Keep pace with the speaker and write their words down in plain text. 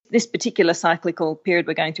this particular cyclical period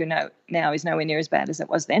we're going through now is nowhere near as bad as it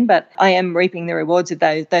was then, but I am reaping the rewards of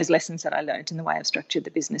those lessons that I learned in the way I've structured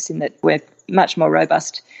the business, in that we're much more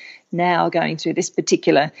robust now going through this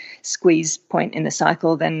particular squeeze point in the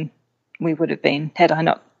cycle than we would have been had I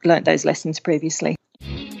not learnt those lessons previously.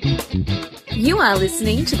 You are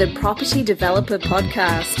listening to the Property Developer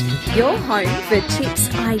Podcast, your home for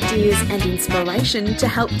tips, ideas and inspiration to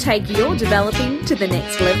help take your developing to the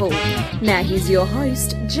next level. Now here's your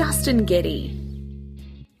host, Justin Getty.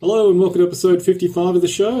 Hello and welcome to episode 55 of the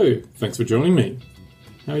show. Thanks for joining me.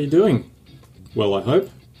 How are you doing? Well, I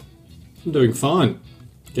hope. I'm doing fine.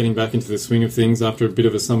 Getting back into the swing of things after a bit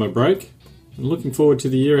of a summer break and looking forward to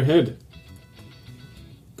the year ahead.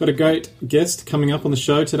 Got a great guest coming up on the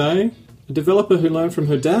show today. A developer who learned from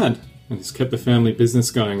her dad and has kept the family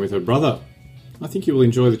business going with her brother. I think you will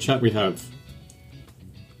enjoy the chat we have.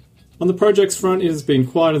 On the projects front, it has been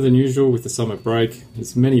quieter than usual with the summer break,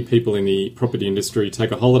 as many people in the property industry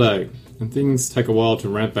take a holiday and things take a while to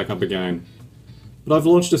ramp back up again. But I've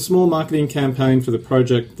launched a small marketing campaign for the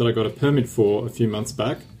project that I got a permit for a few months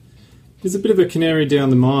back. It's a bit of a canary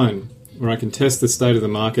down the mine, where I can test the state of the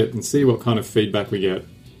market and see what kind of feedback we get.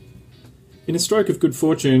 In a stroke of good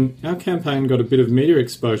fortune, our campaign got a bit of media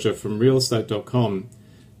exposure from realestate.com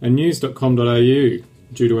and news.com.au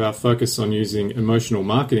due to our focus on using emotional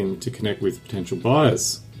marketing to connect with potential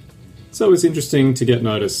buyers. So it was interesting to get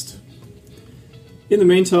noticed. In the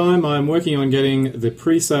meantime, I am working on getting the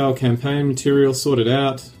pre-sale campaign material sorted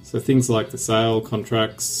out, so things like the sale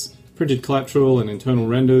contracts, printed collateral and internal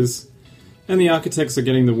renders, and the architects are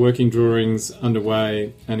getting the working drawings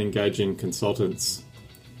underway and engaging consultants.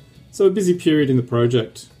 So a busy period in the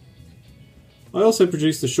project. I also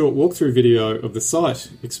produced a short walkthrough video of the site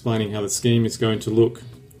explaining how the scheme is going to look.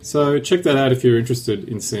 So check that out if you're interested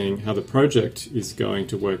in seeing how the project is going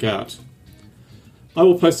to work out. I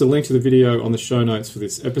will post a link to the video on the show notes for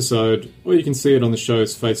this episode, or you can see it on the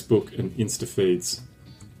show's Facebook and Insta feeds.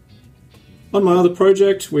 On my other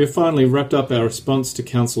project, we have finally wrapped up our response to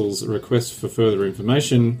Council's request for further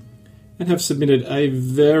information and have submitted a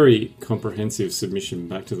very comprehensive submission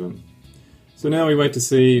back to them. So now we wait to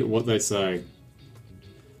see what they say.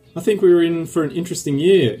 I think we're in for an interesting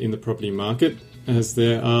year in the property market, as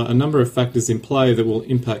there are a number of factors in play that will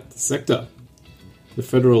impact the sector. The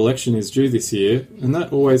federal election is due this year, and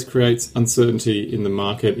that always creates uncertainty in the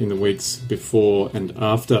market in the weeks before and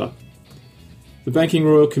after. The Banking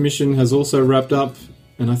Royal Commission has also wrapped up,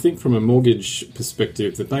 and I think from a mortgage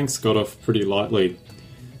perspective, the banks got off pretty lightly.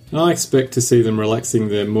 And I expect to see them relaxing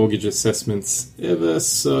their mortgage assessments ever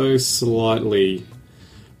so slightly.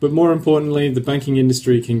 But more importantly, the banking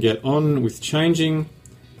industry can get on with changing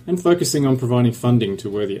and focusing on providing funding to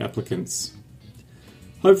worthy applicants.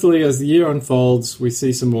 Hopefully, as the year unfolds, we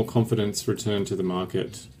see some more confidence return to the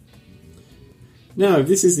market. Now, if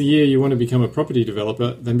this is the year you want to become a property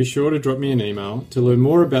developer, then be sure to drop me an email to learn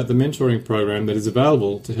more about the mentoring program that is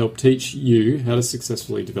available to help teach you how to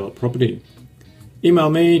successfully develop property.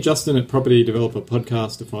 Email me, Justin at Property Developer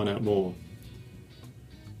Podcast, to find out more.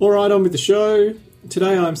 Alright, on with the show.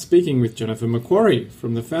 Today I'm speaking with Jennifer Macquarie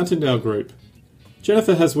from the Fountaindale Group.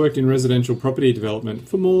 Jennifer has worked in residential property development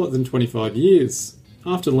for more than 25 years,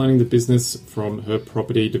 after learning the business from her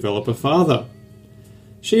property developer father.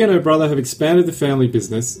 She and her brother have expanded the family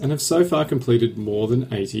business and have so far completed more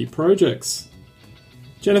than 80 projects.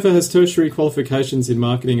 Jennifer has tertiary qualifications in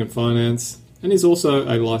marketing and finance and is also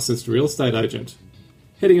a licensed real estate agent,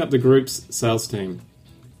 heading up the group's sales team.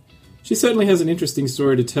 She certainly has an interesting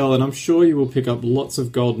story to tell, and I'm sure you will pick up lots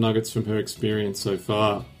of gold nuggets from her experience so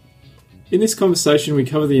far. In this conversation, we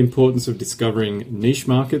cover the importance of discovering niche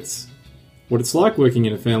markets, what it's like working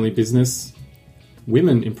in a family business,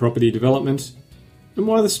 women in property development, and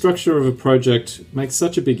why the structure of a project makes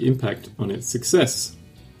such a big impact on its success.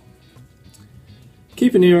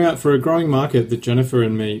 Keep an ear out for a growing market that Jennifer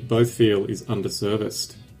and me both feel is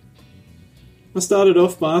underserviced. I started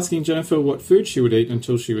off by asking Jennifer what food she would eat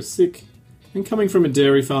until she was sick, and coming from a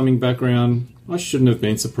dairy farming background, I shouldn't have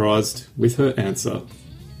been surprised with her answer.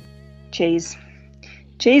 Cheese.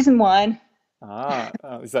 Cheese and wine.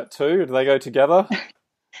 Is that two? Do they go together?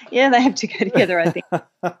 Yeah, they have to go together, I think.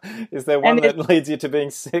 Is there one that leads you to being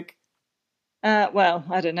sick? Well,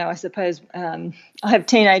 I don't know. I suppose I have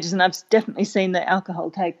teenagers, and I've definitely seen the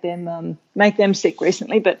alcohol make them sick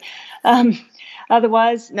recently. But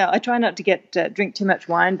otherwise, no. I try not to drink too much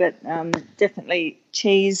wine, but definitely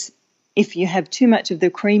cheese. If you have too much of the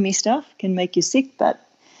creamy stuff, can make you sick. But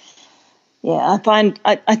yeah,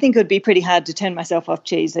 I think it would be pretty hard to turn myself off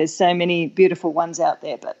cheese. There's so many beautiful ones out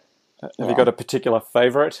there. But have you got a particular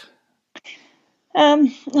favourite?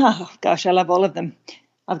 Oh gosh, I love all of them.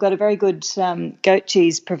 I've got a very good goat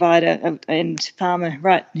cheese provider and farmer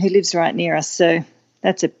who lives right near us, so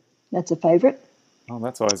that's a favourite. Oh,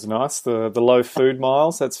 that's always nice. The low food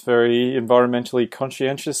miles. That's very environmentally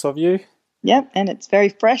conscientious of you. Yep, and it's very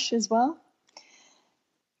fresh as well.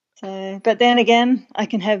 So, but then again, I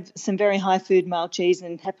can have some very high food mile cheese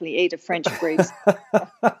and happily eat a French brie.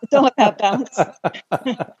 It's all about balance.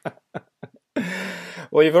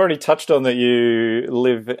 Well, you've already touched on that you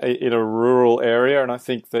live in a rural area, and I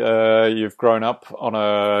think that you've grown up on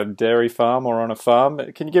a dairy farm or on a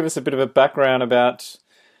farm. Can you give us a bit of a background about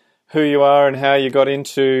who you are and how you got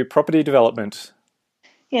into property development?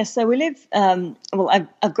 Yes, so we live,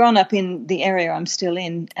 I've grown up in the area I'm still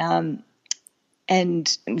in,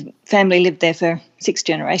 and family lived there for 6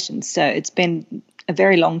 generations, so it's been a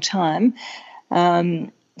very long time.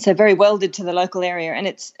 So very welded to the local area, and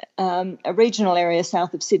it's a regional area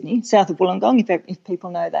south of Sydney, south of Wollongong, if people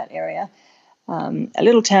know that area. A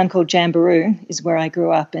little town called Jamberoo is where I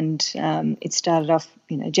grew up, and it started off,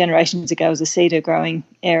 generations ago as a cedar growing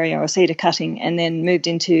area or cedar cutting, and then moved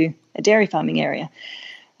into a dairy farming area.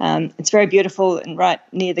 It's very beautiful and right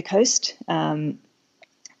near the coast, and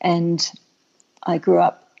I grew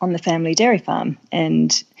up on the family dairy farm,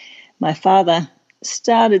 and my father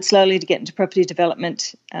started slowly to get into property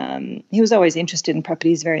development. He was always interested in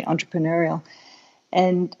properties, very entrepreneurial,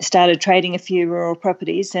 and started trading a few rural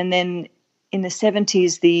properties. And then in the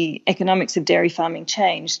 70s, the economics of dairy farming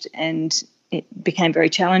changed and it became very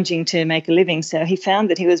challenging to make a living. So he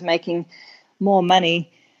found that he was making more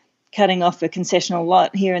money cutting off a concessional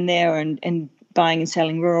lot here and there and buying and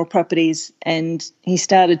selling rural properties. And he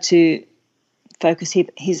started to focus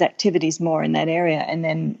his activities more in that area. And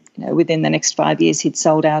then, within the next 5 years, he'd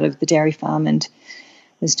sold out of the dairy farm and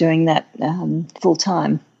was doing that full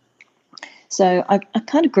time. So I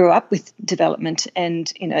kind of grew up with development,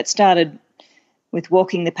 and it started with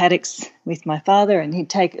walking the paddocks with my father, and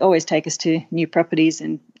he'd always take us to new properties.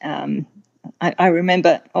 And I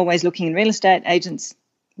remember always looking in real estate agents'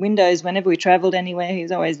 windows whenever we travelled anywhere. He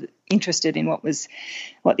was always interested in what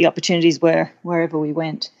the opportunities were wherever we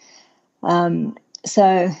went.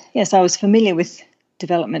 So yes, I was familiar with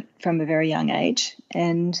development from a very young age,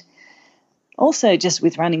 and also just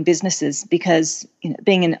with running businesses, because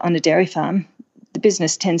being on a dairy farm, the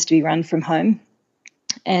business tends to be run from home,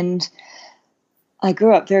 and I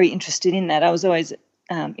grew up very interested in that. I was always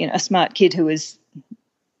a smart kid who was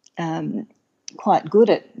quite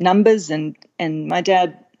good at numbers, and my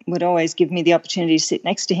dad would always give me the opportunity to sit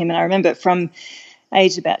next to him. And I remember from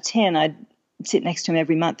age about 10, I'd sit next to him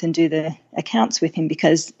every month and do the accounts with him,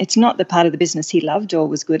 because it's not the part of the business he loved or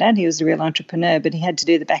was good at. He was a real entrepreneur, but he had to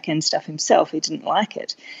do the back end stuff himself. He didn't like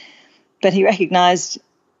it. But he recognised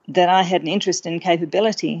that I had an interest and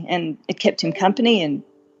capability, and it kept him company. And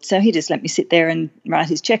so he just let me sit there and write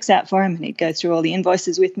his checks out for him, and he'd go through all the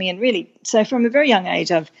invoices with me. And really, so from a very young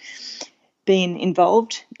age, I've been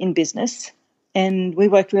involved in business, and we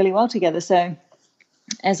worked really well together. So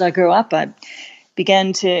as I grew up, I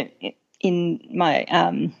began to, in my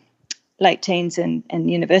late teens and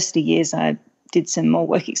university years, I did some more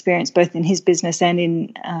work experience both in his business and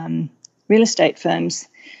in real estate firms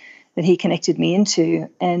that he connected me into.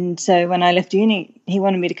 And so when I left uni, he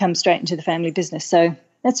wanted me to come straight into the family business. So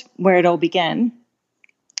that's where it all began.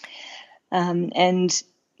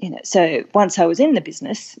 So once I was in the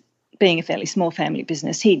business, being a fairly small family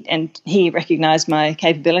business, he recognised my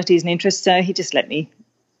capabilities and interests, so he just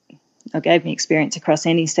gave me experience across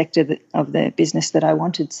any sector of the business that I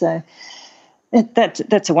wanted. So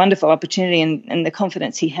that's a wonderful opportunity, and the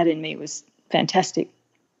confidence he had in me was fantastic.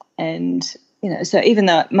 And so even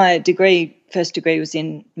though my first degree was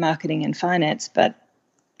in marketing and finance, but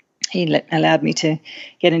he allowed me to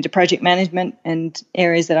get into project management and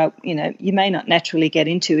areas that you may not naturally get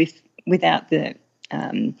into without the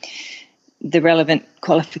relevant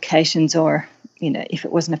qualifications, or if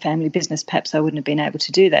it wasn't a family business, perhaps I wouldn't have been able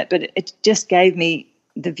to do that. But it just gave me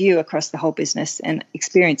the view across the whole business and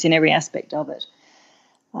experience in every aspect of it.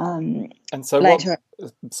 And so,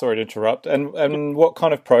 sorry to interrupt. And what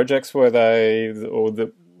kind of projects were they,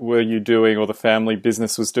 were you doing, or the family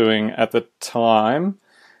business was doing at the time?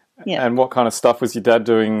 Yeah. And what kind of stuff was your dad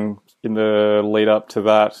doing in the lead up to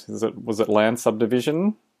that? Was it land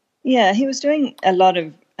subdivision? Yeah, he was doing a lot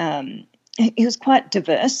of. He was quite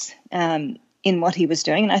diverse in what he was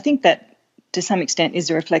doing, and I think that to some extent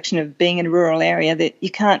is a reflection of being in a rural area, that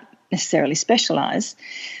you can't necessarily specialise.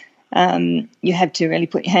 You have to really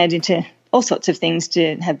put your hand into all sorts of things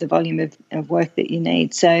to have the volume of work that you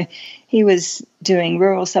need. So he was doing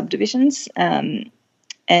rural subdivisions,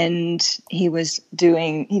 and he was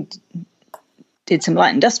doing did some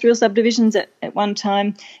light industrial subdivisions at one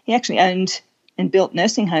time. He actually owned and built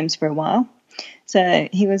nursing homes for a while. So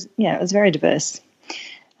he was, it was very diverse.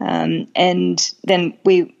 And then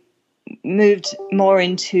we moved more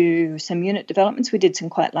into some unit developments. We did some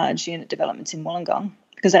quite large unit developments in Wollongong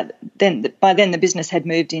because by then the business had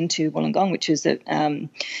moved into Wollongong, which is the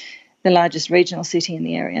largest regional city in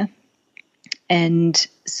the area. And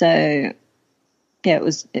so, it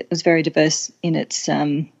was very diverse in its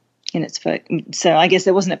so I guess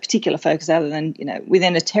there wasn't a particular focus other than,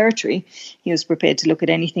 within a territory, he was prepared to look at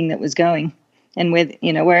anything that was going, and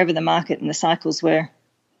wherever the market and the cycles were,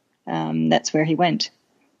 that's where he went.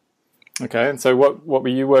 Okay, and so what were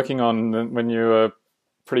you working on when you were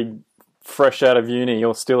pretty fresh out of uni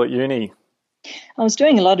or still at uni? I was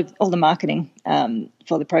doing a lot of all the marketing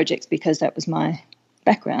for the projects because that was my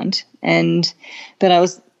background, but I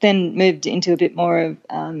was then moved into a bit more of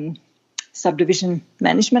subdivision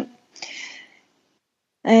management,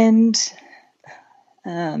 and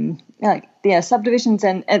subdivisions,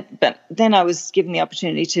 but then I was given the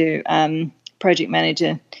opportunity to project manage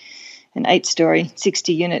an 8-story,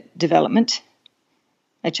 60-unit development,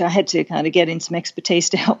 which I had to kind of get in some expertise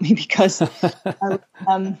to help me because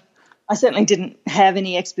I certainly didn't have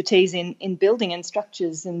any expertise in building and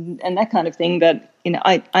structures and that kind of thing. But,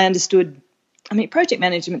 I understood, project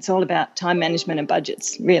management's all about time management and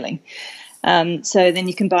budgets, really. So then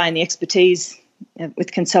you combine the expertise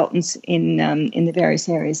with consultants in the various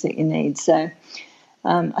areas that you need. So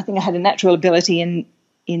I think I had a natural ability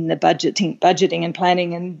in the budgeting and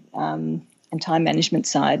planning and time management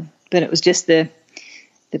side, but it was just the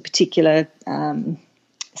particular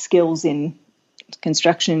skills in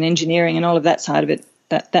construction and engineering and all of that side of it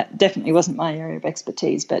that definitely wasn't my area of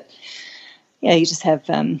expertise. But you just have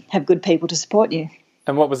good people to support you.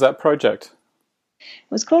 And what was that project?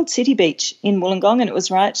 It was called City Beach in Wollongong, and it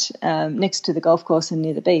was right next to the golf course and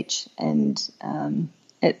near the beach. And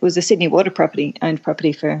it was a Sydney Water owned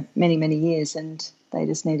property for many, many years, and they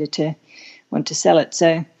just want to sell it.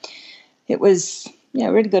 So it was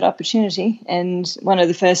a really good opportunity and one of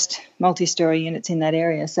the first multi-storey units in that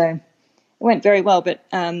area. So it went very well. But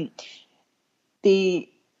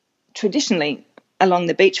traditionally along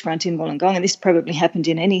the beachfront in Wollongong, and this probably happened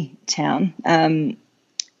in any town,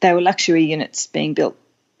 they were luxury units being built.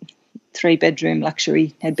 3-bedroom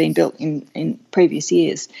luxury had been built in previous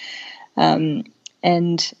years.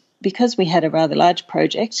 And because we had a rather large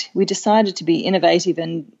project, we decided to be innovative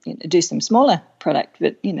and do some smaller product.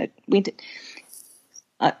 But,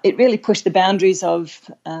 it really pushed the boundaries of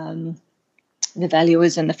the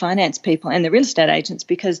valuers and the finance people and the real estate agents,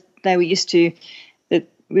 because they were used to the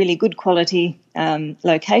really good quality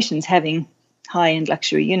locations having high-end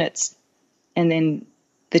luxury units, and then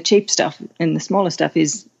the cheap stuff and the smaller stuff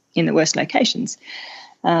is in the worst locations.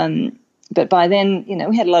 But by then,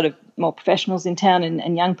 we had a lot of more professionals in town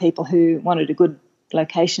and young people who wanted a good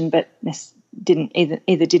location, but didn't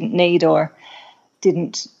need or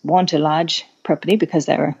didn't want a large property because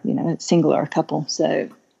they were, single or a couple. So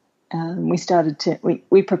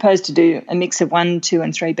we proposed to do a mix of 1, 2,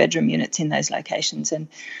 and 3-bedroom units in those locations, and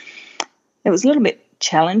it was a little bit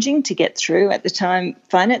challenging to get through at the time,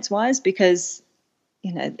 finance-wise, because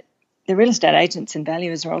the real estate agents and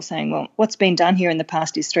valuers are all saying, well, what's been done here in the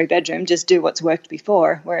past is 3-bedroom, just do what's worked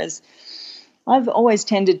before. Whereas I've always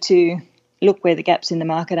tended to look where the gaps in the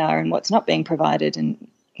market are and what's not being provided. And,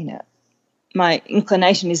 my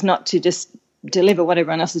inclination is not to just deliver what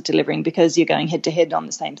everyone else is delivering because you're going head to head on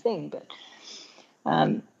the same thing. But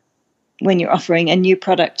when you're offering a new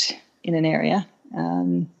product in an area,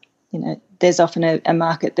 there's often a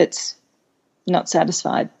market that's not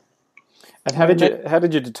satisfied. And how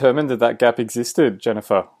did you determine that gap existed,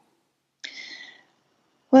 Jennifer?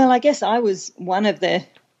 Well, I guess I was one of the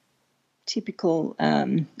typical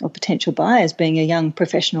or potential buyers, being a young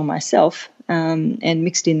professional myself, and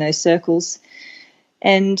mixed in those circles.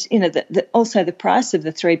 And also the price of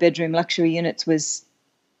the 3-bedroom luxury units was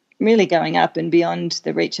really going up and beyond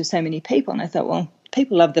the reach of so many people. And I thought, well,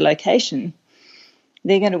 people love the location;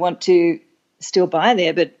 they're going to want to still buy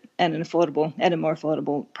there, but at a more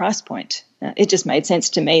affordable price point. It just made sense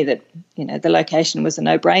to me that the location was a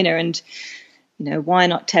no-brainer, and why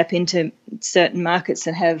not tap into certain markets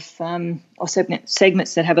that have or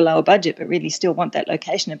segments that have a lower budget but really still want that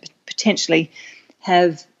location and potentially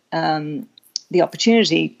have the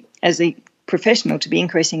opportunity as a professional to be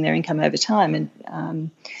increasing their income over time.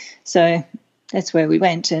 And so that's where we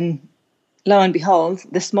went, and lo and behold,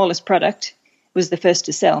 the smallest product was the first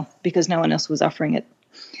to sell because no one else was offering it.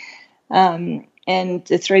 And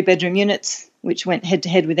the 3-bedroom units, which went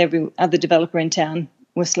head-to-head with every other developer in town,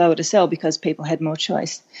 were slower to sell because people had more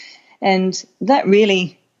choice. And that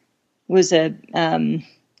really was a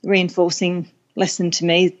reinforcing lesson to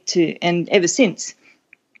me and ever since,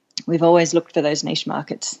 we've always looked for those niche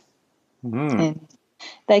markets. And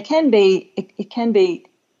they can be, it can be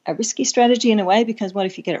a risky strategy in a way, because what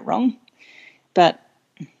if you get it wrong? But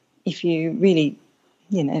if you really,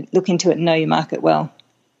 look into it and know your market well,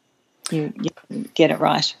 you get it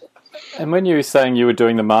right. And when you were saying you were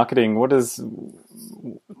doing the marketing, what does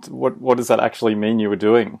that actually mean you were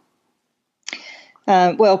doing?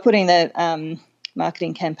 Well, putting the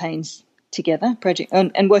marketing campaigns together,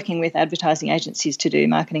 and working with advertising agencies to do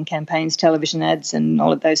marketing campaigns, television ads, and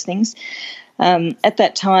all of those things. At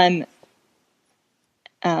that time,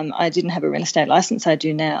 I didn't have a real estate license. I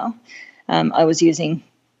do now. I was using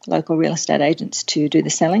local real estate agents to do the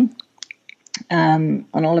selling on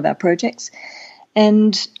all of our projects,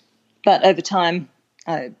 but over time,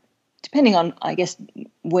 depending on, I guess,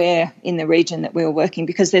 where in the region that we were working,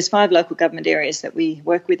 because there's 5 local government areas that we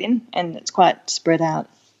work within, and it's quite spread out.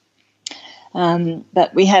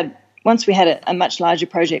 But once we had a much larger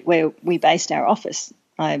project where we based our office,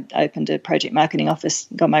 I opened a project marketing office,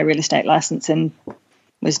 got my real estate license, and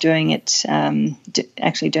was doing it,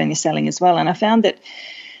 actually doing the selling as well. And I found that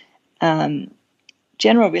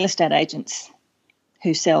general real estate agents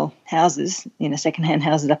who sell houses, secondhand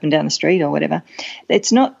houses up and down the street or whatever, they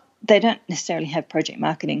don't necessarily have project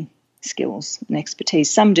marketing skills and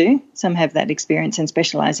expertise. Some do. Some have that experience and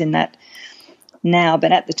specialise in that now.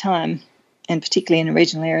 But at the time, and particularly in a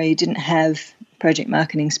regional area, you didn't have project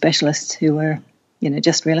marketing specialists who were,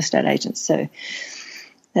 just real estate agents. So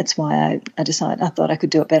that's why I decided I thought I could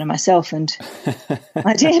do it better myself, and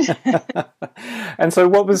I did. And so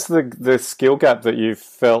what was the skill gap that you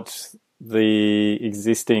felt the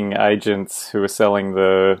existing agents who were selling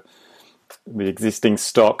the existing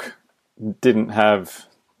stock didn't have,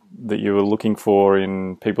 that you were looking for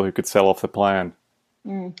in people who could sell off the plan?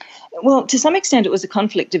 Well, to some extent it was a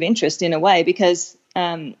conflict of interest in a way, because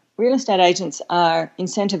real estate agents are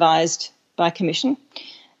incentivised by commission.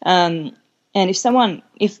 And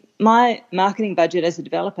if my marketing budget as a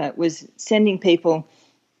developer was sending people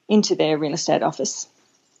into their real estate office,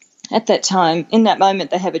 at that time, in that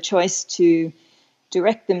moment, they have a choice to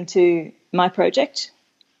direct them to my project,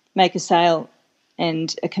 make a sale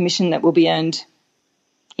and a commission that will be earned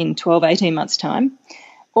in 12, 18 months' time,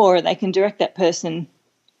 or they can direct that person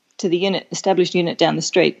to the established unit down the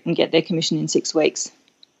street and get their commission in 6 weeks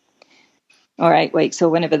or 8 weeks, or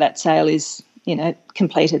whenever that sale is,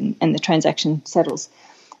 completed and the transaction settles.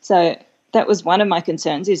 So that was one of my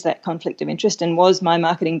concerns, is that conflict of interest, and was my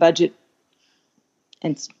marketing budget,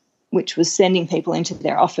 which was sending people into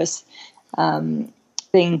their office,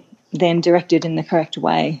 being then directed in the correct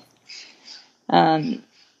way. So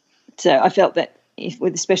I felt that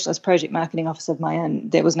with a specialist project marketing office of my own,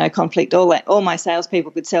 there was no conflict. All my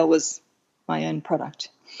salespeople could sell was my own product.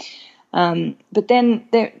 But then,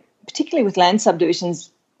 particularly with land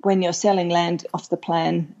subdivisions, when you're selling land off the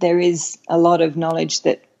plan, there is a lot of knowledge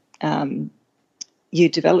that you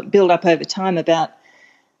build up over time about,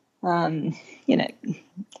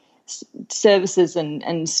 services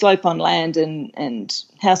and slope on land and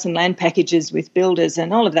house and land packages with builders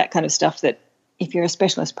and all of that kind of stuff, that if you're a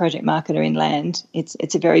specialist project marketer in land,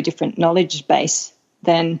 it's a very different knowledge base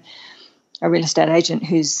than a real estate agent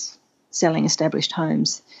who's selling established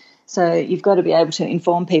homes. So you've got to be able to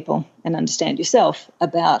inform people and understand yourself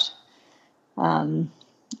about, the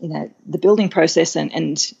building process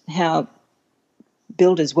and how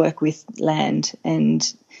builders work with land,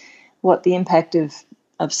 and what the impact of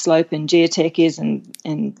slope and geotech is,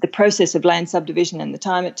 and the process of land subdivision and the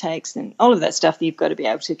time it takes, and all of that stuff that you've got to be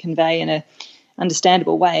able to convey in a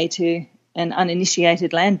understandable way to an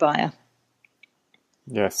uninitiated land buyer.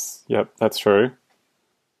 Yes, yep, that's true.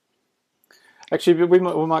 Actually, we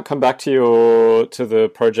might come back to the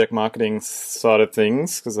project marketing side of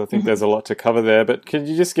things, because I think there's a lot to cover there. But could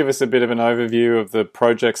you just give us a bit of an overview of the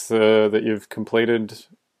projects that you've completed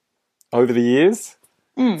over the years?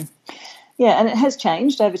 Yeah, and it has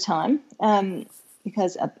changed over time,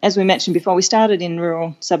 because, as we mentioned before, we started in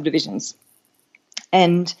rural subdivisions,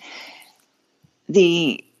 and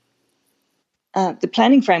the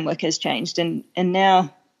planning framework has changed, and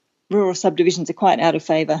now rural subdivisions are quite out of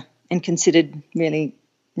favour and considered really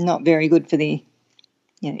not very good for the,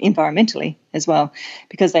 environmentally as well,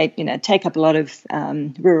 because they, take up a lot of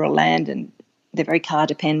rural land, and they're very car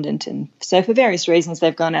dependent, and so for various reasons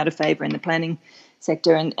they've gone out of favour in the planning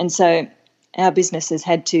sector, and so our business has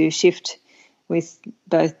had to shift with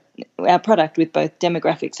both our product with both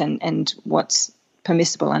demographics and what's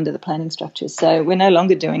permissible under the planning structures. So we're no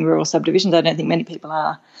longer doing rural subdivisions. I don't think many people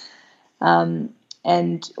are.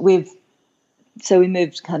 And we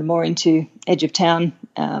moved kind of more into edge of town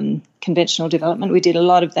conventional development. We did a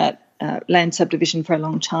lot of that land subdivision for a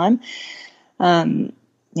long time. In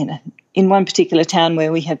one particular town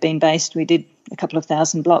where we have been based, we did a couple of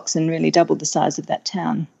thousand blocks and really doubled the size of that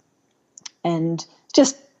town. And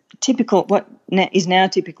just typical, what is now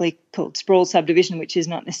typically called sprawl subdivision, which is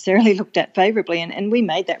not necessarily looked at favourably. And we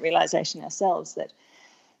made that realisation ourselves that,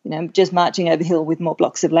 just marching over hill with more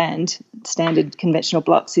blocks of land, standard conventional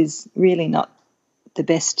blocks, is really not the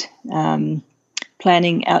best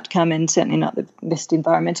planning outcome and certainly not the best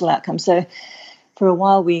environmental outcome. So for a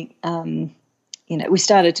while we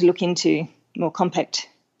started to look into more compact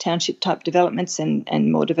township type developments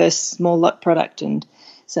and more diverse small lot product. And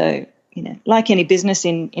so, like any business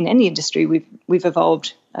in any industry, we've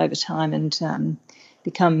evolved over time and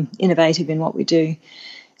become innovative in what we do.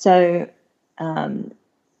 So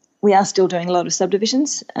we are still doing a lot of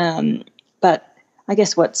subdivisions, but I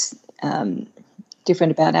guess what's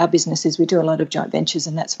different about our business is we do a lot of joint ventures,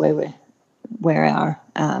 and that's where our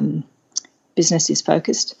business is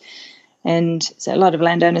focused. And so a lot of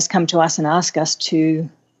landowners come to us and ask us to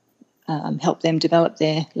help them develop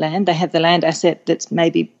their land. They have the land asset that's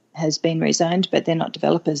maybe has been rezoned, but they're not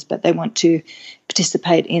developers, but they want to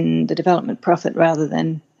participate in the development profit rather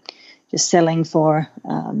than just selling for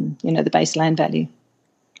the base land value.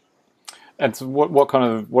 And so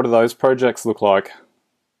what do those projects look like?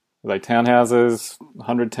 Are they townhouses,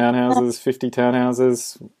 100 townhouses, 50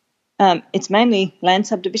 townhouses? It's mainly land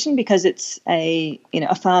subdivision because it's a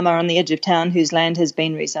farmer on the edge of town whose land has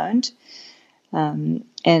been rezoned, and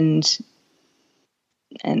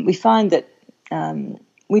we find that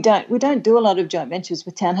we don't do a lot of joint ventures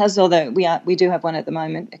with townhouses, although we do have one at the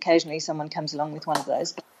moment. Occasionally, someone comes along with one of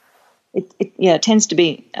those. But it tends to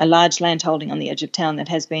be a large land holding on the edge of town that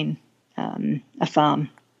has been a farm,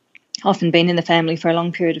 often been in the family for a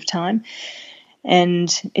long period of time,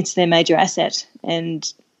 and it's their major asset.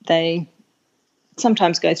 And they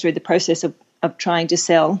sometimes go through the process of trying to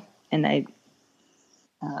sell, and they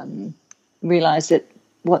realise that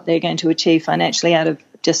what they're going to achieve financially out of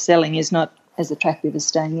just selling is not as attractive as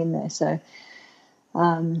staying in there. So,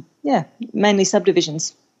 mainly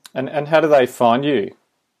subdivisions. And how do they find you?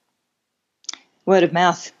 Word of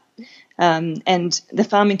mouth. And the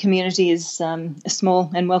farming community is a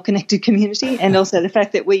small and well-connected community, and also the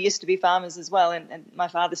fact that we used to be farmers as well, and my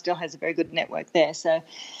father still has a very good network there. So,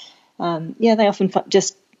 they often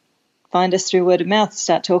just find us through word of mouth,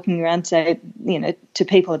 start talking around, say, to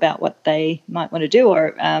people about what they might want to do,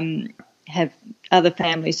 or have other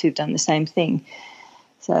families who've done the same thing.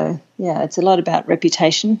 So, it's a lot about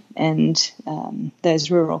reputation and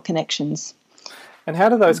those rural connections. And how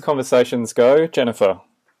do those conversations go, Jennifer?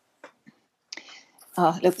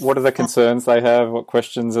 Look, what are the concerns they have? What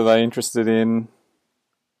questions are they interested in?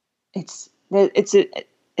 It's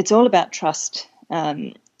all about trust.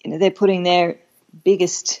 They're putting their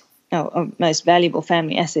biggest, most valuable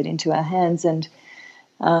family asset into our hands, and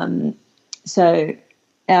so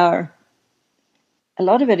a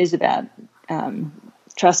lot of it is about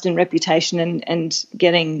trust and reputation, and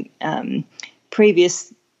getting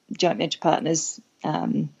previous joint venture partners.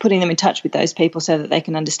 Putting them in touch with those people so that they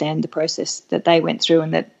can understand the process that they went through,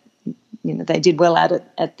 and that they did well at it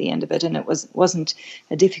at the end of it, and it wasn't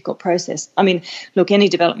a difficult process. I mean, look, any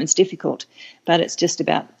development's difficult, but it's just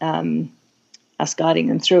about us guiding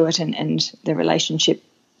them through it and the relationship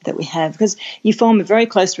that we have, because you form a very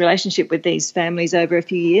close relationship with these families over a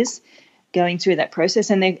few years going through that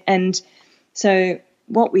process, and so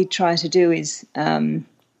what we try to do is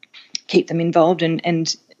keep them involved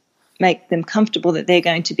and make them comfortable that they're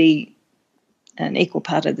going to be an equal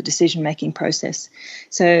part of the decision-making process.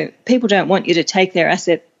 So people don't want you to take their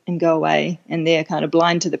asset and go away, and they're kind of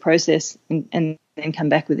blind to the process and then come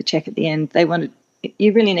back with a check at the end.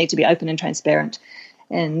 You really need to be open and transparent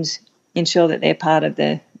and ensure that they're part of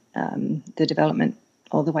the development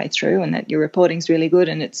all the way through, and that your reporting's really good.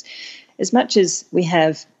 And it's as much as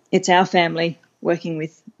it's our family working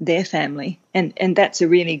with their family, and that's a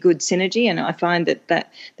really good synergy. And I find that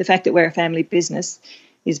the fact that we're a family business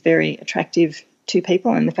is very attractive to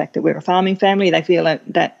people, and the fact that we're a farming family, they feel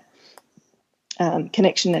that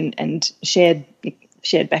connection and shared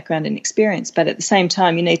background and experience. But at the same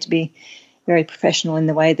time, you need to be very professional in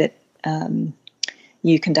the way that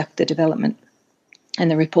you conduct the development and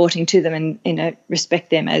the reporting to them, and respect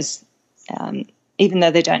them as even though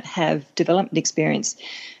they don't have development experience,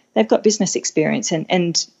 they've got business experience,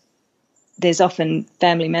 and there's often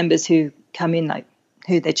family members who come in, like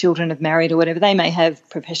who their children have married or whatever. They may have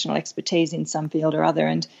professional expertise in some field or other,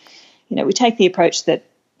 and we take the approach that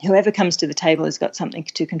whoever comes to the table has got something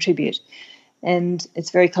to contribute. and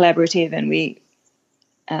it's very collaborative, and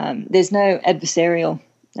there's no adversarial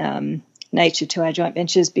nature to our joint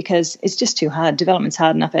ventures because it's just too hard. Development's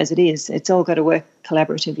hard enough as it is. It's all got to work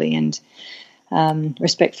collaboratively and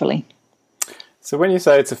respectfully. So when you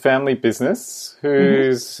say it's a family business,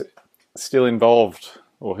 who's still involved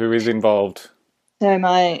or who is involved? So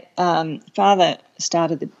my father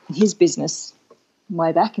started his business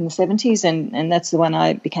way back in the 70s, and that's the one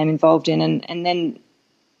I became involved in. And then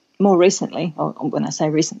more recently, or when I say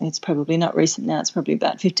recently, it's probably not recent now, it's probably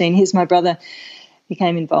about 15 years, my brother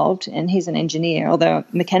became involved, and he's an engineer, although a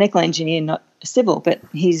mechanical engineer, not civil, but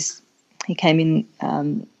he came in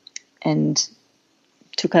and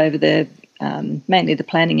took over mainly the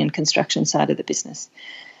planning and construction side of the business.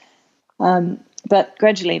 But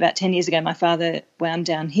gradually, about 10 years ago, my father wound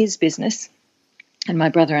down his business, and my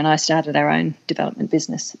brother and I started our own development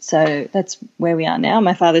business. So that's where we are now.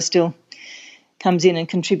 My father still comes in and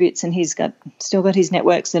contributes, and he's still got his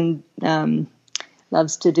networks and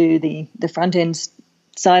loves to do the front end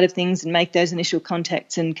side of things and make those initial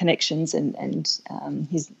contacts and connections, and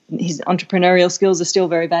his entrepreneurial skills are still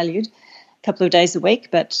very valued a couple of days a week.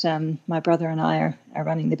 But my brother and I are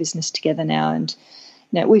running the business together now, and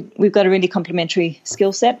we've got a really complementary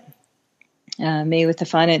skill set. Me with the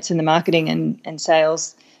finance and the marketing and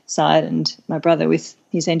sales side, and my brother with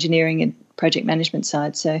his engineering and project management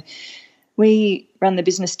side. So we run the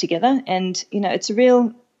business together, and it's a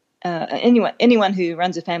real anyone who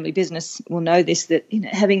runs a family business will know this, that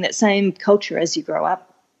having that same culture as you grow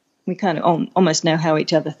up, we kind of almost know how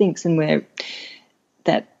each other thinks, and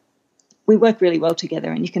we work really well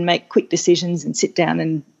together, and you can make quick decisions and sit down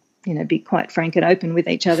and be quite frank and open with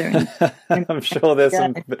each other. And I'm sure there's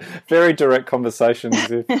some very direct conversations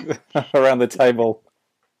around the table.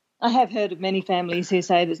 I have heard of many families who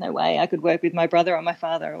say there's no way I could work with my brother or my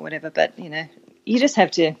father or whatever, but you just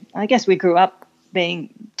have to. I guess we grew up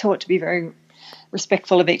being taught to be very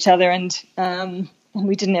respectful of each other, and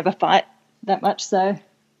we didn't ever fight that much, and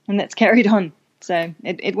that's carried on. So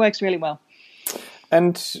it works really well.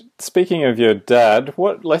 And speaking of your dad,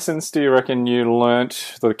 what lessons do you reckon you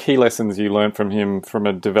learnt, the key lessons you learnt from him from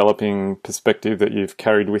a developing perspective that you've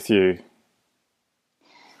carried with you?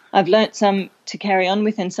 I've learnt some to carry on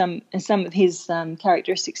with, and some of his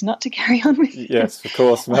characteristics not to carry on with. Yes, of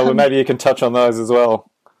course. Well, maybe you can touch on those as well.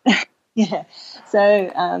 Yeah.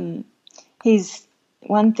 So he's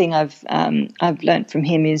one thing I've learnt from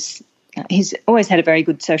him is he's always had a very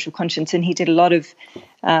good social conscience, and he did a lot of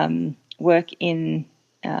work in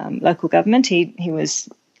local government. He was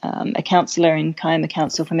a councillor in Kiama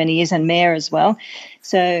Council for many years, and mayor as well.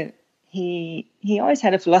 So he always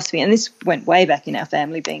had a philosophy, and this went way back in our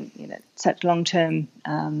family, being such long-term,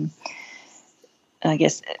 I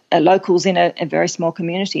guess, locals in a very small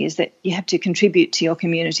community, is that you have to contribute to your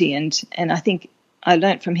community, and I think I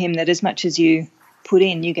learnt from him that as much as you put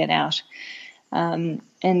in, you get out.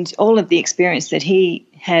 And all of the experience that he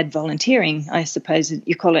had volunteering, I suppose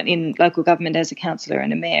you call it, in local government as a councillor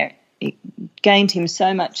and a mayor, it gained him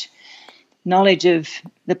so much knowledge of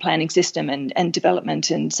the planning system and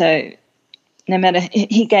development. And so no matter,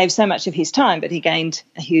 he gave so much of his time, but he gained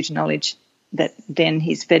a huge knowledge that then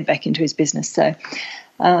he's fed back into his business. So,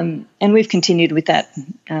 and we've continued with that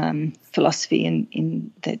philosophy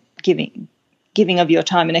in that giving of your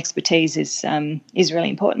time and expertise is really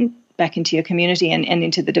important back into your community and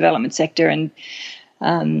into the development sector and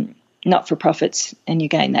not-for-profits, and you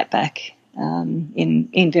gain that back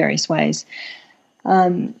in various ways.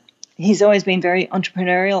 He's always been very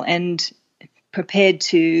entrepreneurial and prepared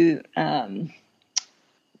to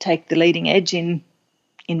take the leading edge in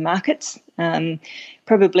markets,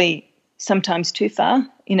 probably sometimes too far.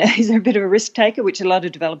 He's a bit of a risk taker, which a lot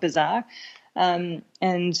of developers are.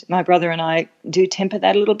 And my brother and I do temper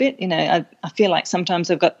that a little bit. I feel like sometimes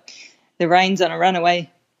I've got the reins on a runaway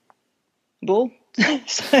bull.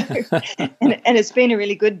 So, and it's been a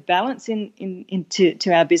really good balance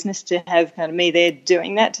to our business to have kind of me there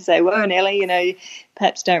doing that, to say, whoa, Nellie,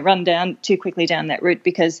 perhaps don't run down too quickly down that route,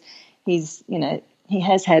 because he's, he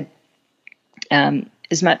has had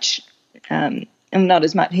as much, not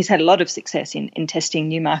as much, he's had a lot of success in testing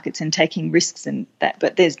new markets and taking risks and that,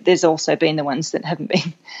 but there's also been the ones that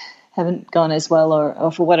haven't gone as well,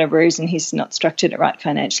 or for whatever reason he's not structured it right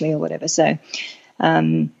financially or whatever. So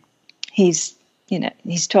he's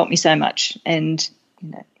taught me so much, and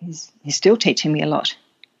he's still teaching me a lot.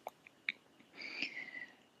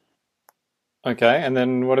 Okay, and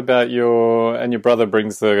then what about your brother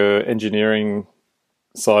brings the engineering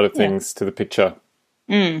side of things to the picture?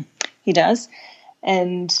 He does,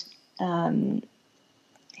 and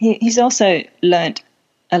he's also learnt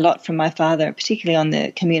a lot from my father, particularly on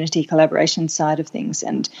the community collaboration side of things.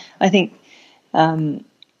 And I think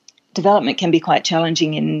development can be quite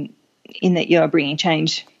challenging in that you're bringing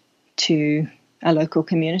change to a local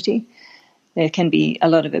community. There can be a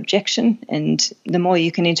lot of objection, and the more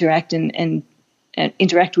you can interact and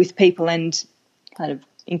interact with people and kind of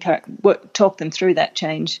talk them through that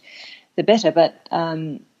change, the better. But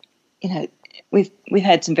we've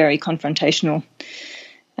had some very confrontational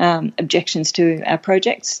objections to our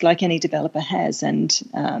projects, like any developer has,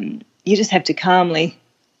 and you just have to calmly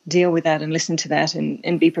deal with that and listen to that,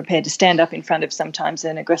 and be prepared to stand up in front of sometimes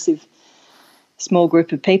an aggressive small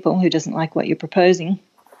group of people who doesn't like what you're proposing.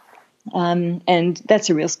 And that's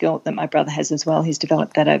a real skill that my brother has as well. He's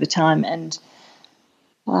developed that over time. And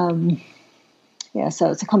so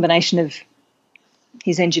it's a combination of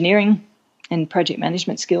his engineering and project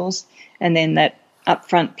management skills, and then that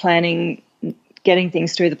upfront planning, getting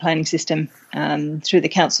things through the planning system, through the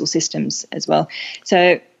council systems as well.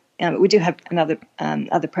 So we do have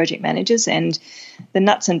other project managers, and the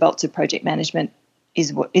nuts and bolts of project management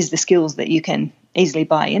is the skills that you can easily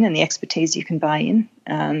buy in and the expertise you can buy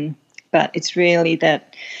in. But it's really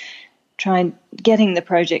that getting the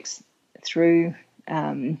projects through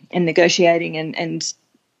and negotiating and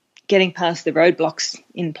getting past the roadblocks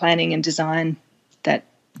in planning and design that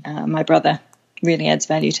my brother really adds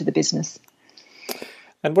value to the business.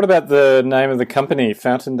 And what about the name of the company,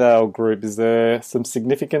 Fountaindale Group? Is there some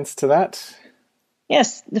significance to that?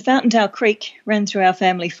 Yes, the Fountaindale Creek ran through our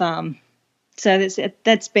family farm. So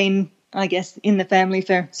that's been, I guess, in the family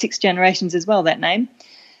for 6 generations as well, that name.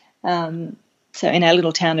 So in our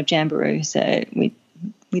little town of Jamberoo. So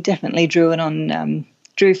we definitely drew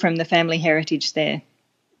from the family heritage there.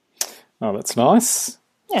 Oh, that's nice.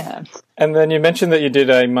 Yeah. And then you mentioned that you did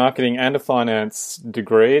a marketing and a finance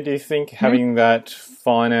degree. Do you think having that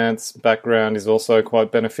finance background is also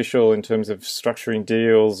quite beneficial in terms of structuring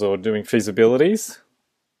deals or doing feasibilities?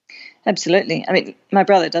 Absolutely. I mean, my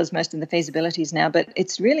brother does most of the feasibilities now, but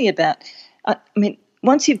it's really about,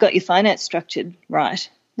 once you've got your finance structured right,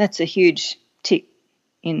 that's a huge tick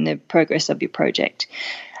in the progress of your project.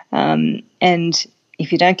 And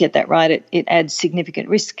if you don't get that right, it adds significant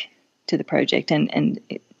risk to the project, and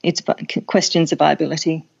it questions the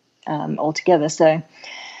viability altogether. So,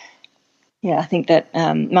 yeah, I think that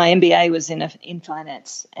my MBA was in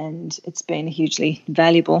finance, and it's been a hugely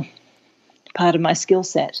valuable part of my skill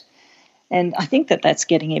set. And I think that that's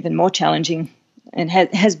getting even more challenging, and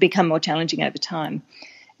has become more challenging over time.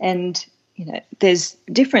 And there's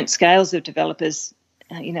different scales of developers.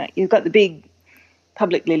 You've got the big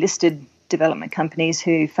publicly listed development companies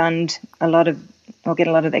who fund get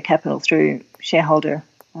a lot of their capital through shareholder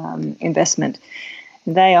investment.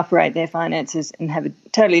 They operate their finances and have a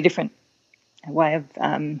totally different way of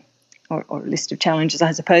or list of challenges,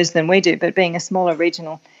 I suppose, than we do. But being a smaller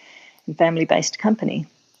regional and family-based company,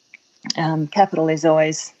 capital is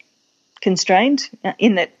always constrained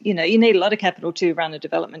in that you need a lot of capital to run a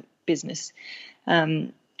development business,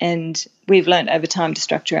 and we've learned over time to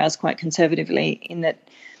structure ours quite conservatively in that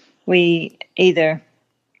we either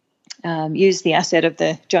use the asset of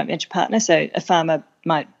the joint venture partner. So a farmer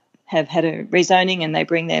might have had a rezoning and they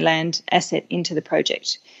bring their land asset into the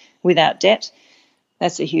project without debt.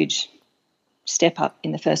 That's a huge step up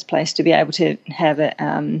in the first place, to be able to have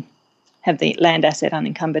the land asset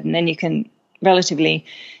unencumbered, and then you can relatively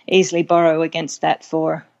easily borrow against that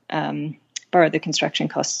borrow the construction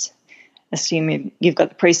costs, assuming you've got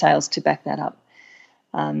the pre-sales to back that up.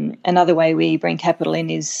 Another way we bring capital in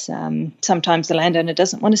is sometimes the landowner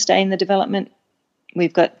doesn't want to stay in the development.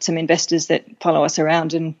 We've got some investors that follow us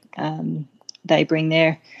around, and they bring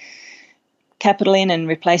their capital in and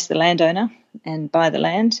replace the landowner and buy the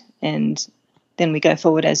land, and then we go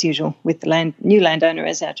forward as usual with the new landowner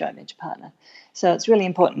as our joint venture partner. So it's really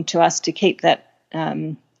important to us to keep that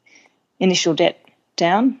initial debt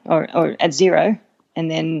down or at zero,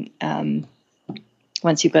 and then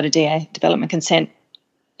once you've got a DA, development consent,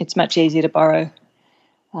 it's much easier to borrow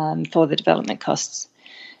for the development costs.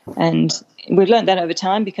 And we've learned that over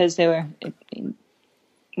time, because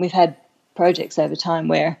we've had projects over time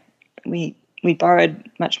where we borrowed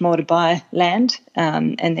much more to buy land,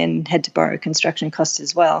 and then had to borrow construction costs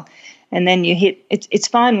as well. And then you hit, it's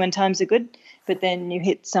fine when times are good, but then you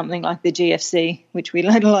hit something like the GFC, which we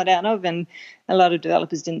learned a lot out of, and a lot of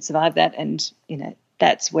developers didn't survive that. And,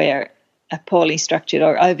 that's where a poorly structured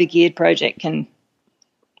or over-geared project can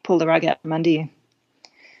pull the rug out from under you.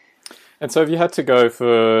 And so have you had to go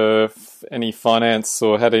for any finance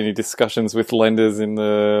or had any discussions with lenders in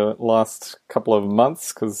the last couple of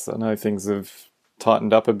months? Because I know things have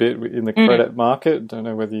tightened up a bit in the credit market. Don't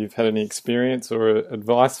know whether you've had any experience or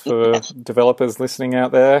advice for developers listening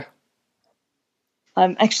out there.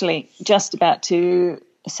 I'm actually just about to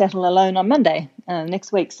settle a loan on Monday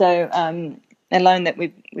next week. So a loan that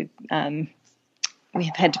we've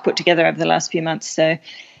had to put together over the last few months. So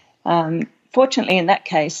fortunately, in that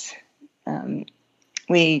case,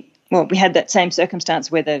 we had that same circumstance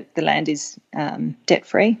where the land is debt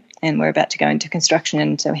free, and we're about to go into construction,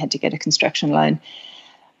 and so we had to get a construction loan.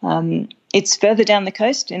 It's further down the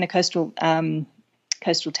coast in a coastal town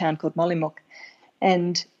called Mollymook,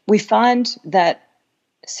 and we find that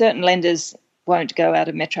certain lenders won't go out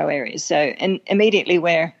of metro areas. So, and immediately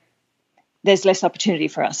there's less opportunity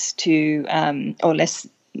for us to, or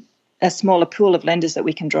a smaller pool of lenders that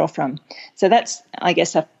we can draw from. So that's, I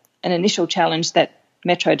guess, an initial challenge that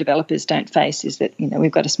metro developers don't face, is that,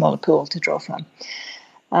 we've got a smaller pool to draw from.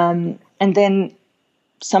 And then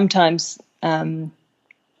sometimes the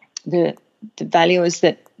valuers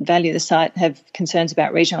that value the site have concerns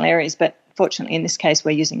about regional areas, but fortunately in this case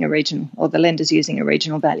we're using the lender's using a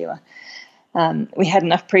regional valuer. We had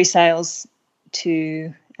enough pre-sales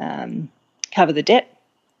to cover the debt.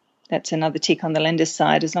 That's another tick on the lender's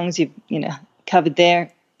side. As long as you've covered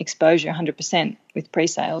their exposure 100% with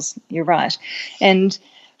pre-sales, you're right. And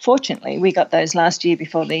fortunately, we got those last year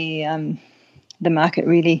before the market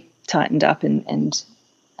really tightened up, and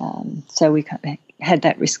so we had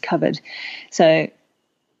that risk covered. So,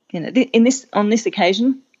 on this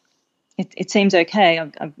occasion, it seems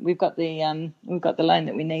okay. We've got the loan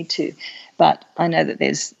that we need to, but I know that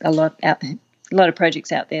there's a lot of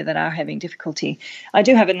projects out there that are having difficulty. I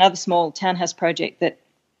do have another small townhouse project that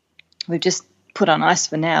we've just put on ice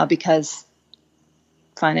for now because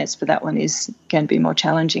finance for that one is going to be more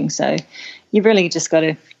challenging. So you've really just got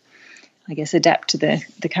to, I guess, adapt to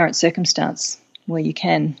the current circumstance where you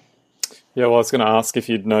can. Yeah, well, I was going to ask if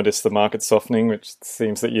you'd noticed the market softening, which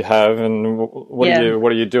seems that you have, and what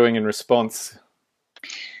are you doing in response?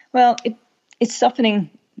 Well, it's softening.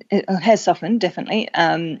 It has softened, definitely.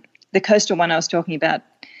 The coastal one I was talking about,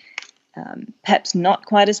 perhaps not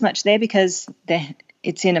quite as much there, because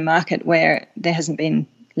it's in a market where there hasn't been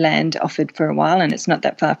land offered for a while, and it's not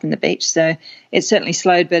that far from the beach. So it's certainly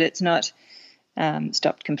slowed, but it's not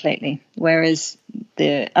stopped completely. Whereas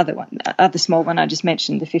the other small one I just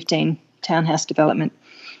mentioned, the 15 townhouse development,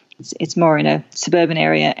 it's more in a suburban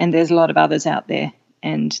area, and there's a lot of others out there,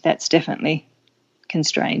 and that's definitely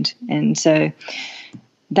constrained. And so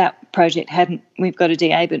that project we've got a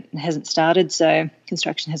DA, but it hasn't started, so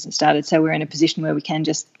construction hasn't started. So we're in a position where we can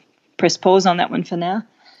just press pause on that one for now.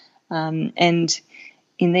 And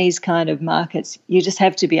in these kind of markets, you just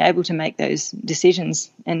have to be able to make those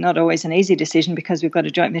decisions, and not always an easy decision, because we've got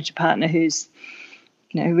a joint venture partner who's,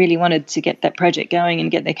 really wanted to get that project going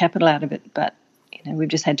and get their capital out of it. But, we've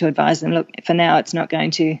just had to advise them, look, for now it's not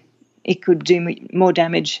going to, it could do more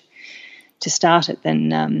damage to start it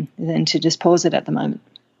than to just pause it at the moment.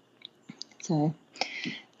 So,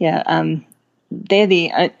 yeah,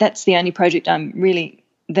 that's the only project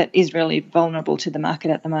that is really vulnerable to the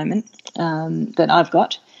market at the moment that I've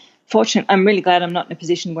got. Fortunately, I'm really glad I'm not in a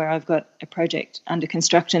position where I've got a project under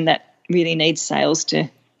construction that really needs sales to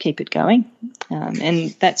keep it going.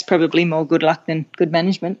 And that's probably more good luck than good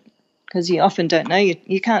management, because you often don't know.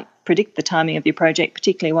 You can't predict the timing of your project,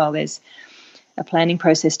 particularly while there's a planning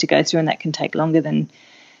process to go through, and that can take longer than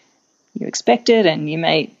you expected, and you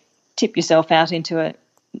may tip yourself out into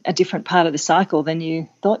a different part of the cycle than you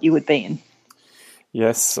thought you would be in.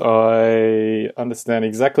 Yes, I understand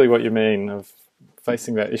exactly what you mean of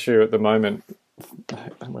facing that issue at the moment.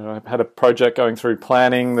 I had a project going through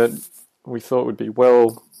planning that we thought would be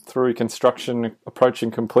well through construction,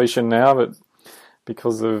 approaching completion now, but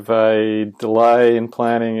because of a delay in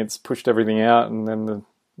planning, it's pushed everything out, and then the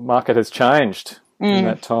market has changed in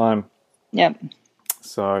that time. Yep.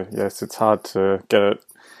 So, yes, it's hard to get it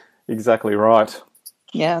exactly right.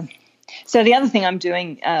 Yeah. So the other thing I'm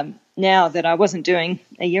doing now that I wasn't doing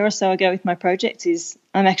a year or so ago with my projects is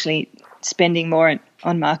I'm actually spending more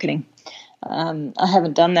on marketing. I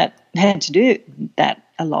haven't had to do that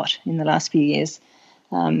a lot in the last few years.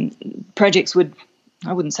 Projects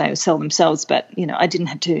I wouldn't say sell themselves, but, I didn't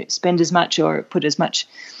have to spend as much or put as much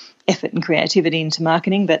effort and creativity into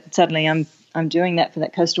marketing, but suddenly I'm doing that for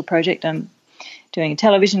that coastal project. I'm doing a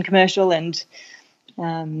television commercial, and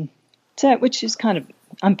so which is kind of,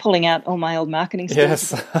 I'm pulling out all my old marketing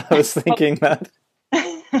skills. Yes, I was thinking that.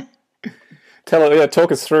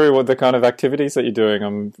 Talk us through what the kind of activities that you're doing.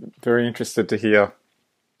 I'm very interested to hear.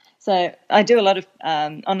 So I do a lot of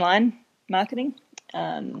online marketing.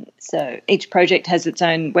 So each project has its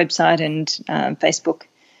own website and Facebook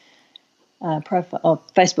profile or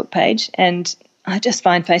Facebook page, and I just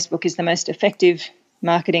find Facebook is the most effective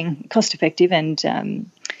marketing, cost effective, and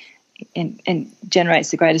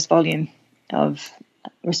generates the greatest volume of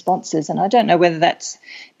responses. And I don't know whether that's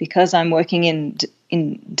because I'm working in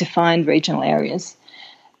defined regional areas,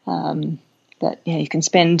 but you can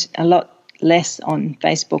spend a lot less on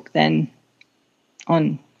Facebook than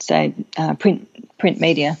on, say, print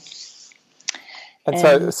media. And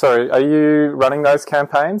so, sorry, are you running those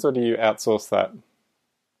campaigns or do you outsource that?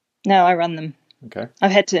 No, I run them. Okay.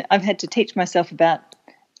 I've had to teach myself about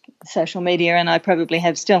social media, and I probably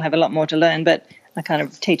still have a lot more to learn, but I kind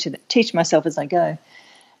of teach myself as I go.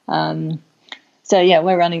 So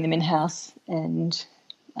we're running them in house, and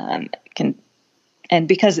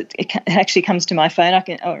because it actually comes to my phone,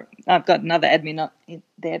 I've got another admin not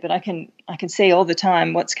there, but I can see all the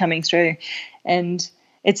time what's coming through, and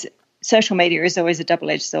social media is always a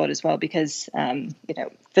double-edged sword as well, because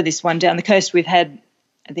for this one down the coast, we've had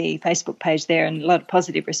the Facebook page there and a lot of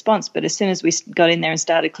positive response, but as soon as we got in there and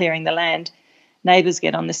started clearing the land, neighbours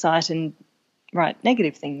get on the site and write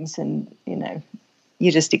negative things, and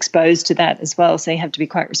you're just exposed to that as well. So you have to be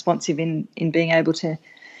quite responsive in being able to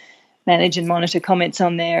manage and monitor comments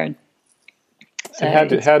on there. So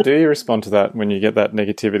and how do you respond to that when you get that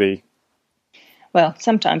negativity? Well,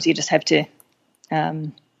 sometimes you just have to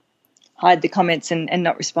hide the comments and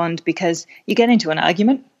not respond, because you get into an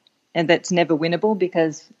argument, and that's never winnable,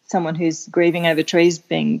 because someone who's grieving over trees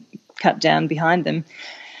being cut down behind them,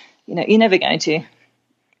 you're never going to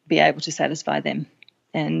be able to satisfy them.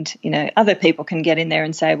 And, other people can get in there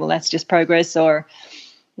and say, well, that's just progress, or,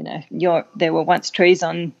 there were once trees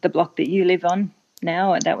on the block that you live on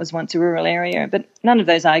now, and that was once a rural area. But none of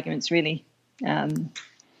those arguments really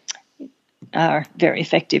are very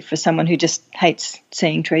effective for someone who just hates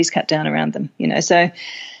seeing trees cut down around them, So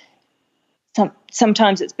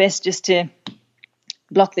sometimes it's best just to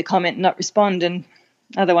block the comment and not respond, and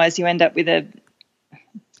otherwise you end up with a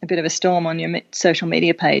bit of a storm on your social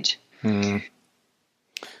media page.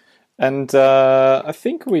 And I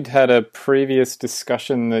think we'd had a previous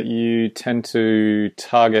discussion that you tend to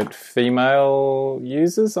target female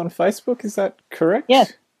users on Facebook. Is that correct? Yeah.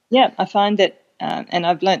 I find that, and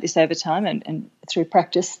I've learnt this over time and through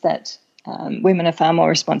practice, that women are far more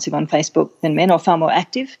responsive on Facebook than men, or far more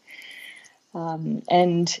active.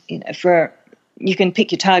 And you can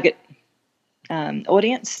pick your target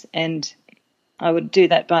audience, and I would do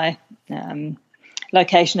that by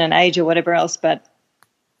location and age or whatever else, but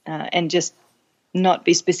and just not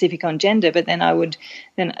be specific on gender. But then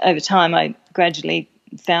over time I gradually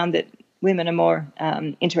found that women are more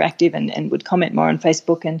interactive and would comment more on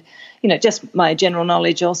Facebook, and just my general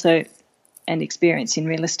knowledge also and experience in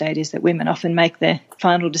real estate is that women often make the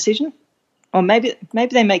final decision. Or maybe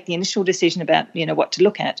they make the initial decision about what to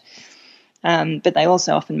look at, but they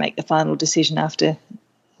also often make the final decision after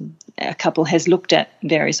a couple has looked at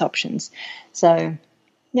various options. So,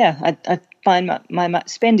 I find my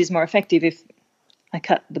spend is more effective if I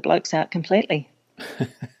cut the blokes out completely.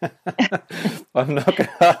 I'm not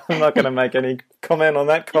going to make any comment on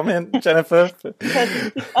that comment, Jennifer.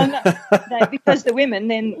 Because the women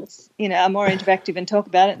then, are more interactive and talk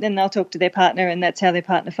about it. Then they'll talk to their partner, and that's how their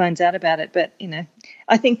partner finds out about it. But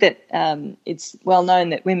I think that it's well known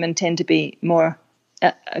that women tend to be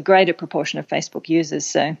a greater proportion of Facebook users.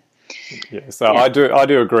 So I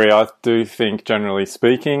do agree. I do think, generally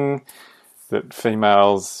speaking, that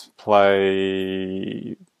females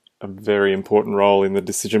play a very important role in the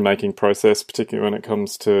decision-making process, particularly when it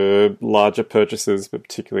comes to larger purchases, but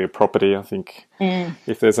particularly a property. I think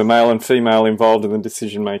if there's a male and female involved in the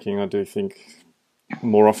decision-making, I do think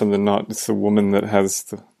more often than not it's the woman that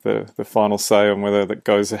has the final say on whether that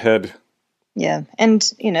goes ahead. Yeah, and,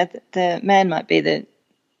 the man might be the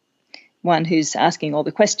one who's asking all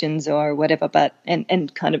the questions or whatever, but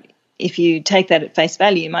and kind of if you take that at face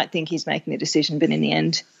value, you might think he's making the decision, but in the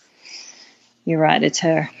end, you're right, it's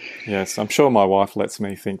her. Yes, I'm sure my wife lets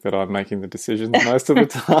me think that I'm making the decisions most of the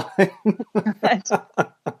time.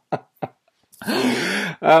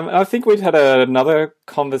 I think we'd had another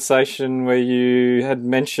conversation where you had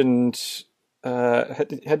mentioned,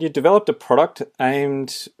 had you developed a product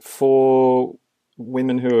aimed for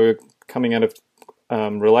women who are coming out of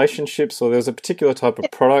relationships, or there was a particular type of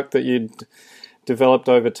product that you'd developed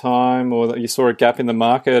over time, or that you saw a gap in the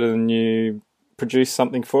market and you produce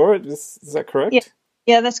something for it. Is that correct?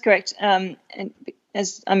 Yeah, that's correct. And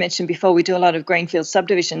as I mentioned before, we do a lot of greenfield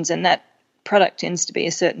subdivisions, and that product tends to be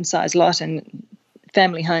a certain size lot and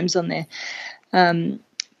family homes on there.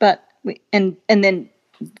 But then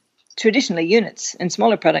traditionally units and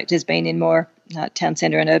smaller product has been in more town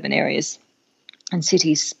centre and urban areas and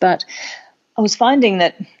cities. But I was finding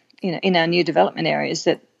that, in our new development areas,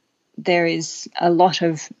 that there is a lot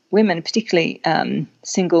of women, particularly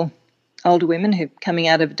single older women who are coming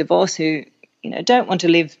out of a divorce who, don't want to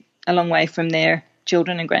live a long way from their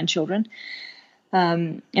children and grandchildren.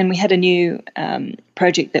 And we had a new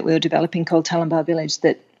project that we were developing called Talumbar Village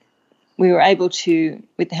that we were able to,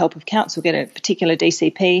 with the help of council, get a particular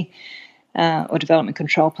DCP or development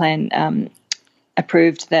control plan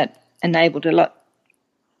approved that enabled a lot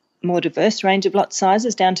more diverse range of lot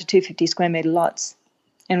sizes down to 250 square metre lots.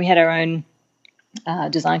 And we had our own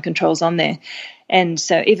design controls on there. And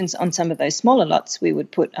so even on some of those smaller lots, we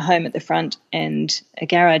would put a home at the front and a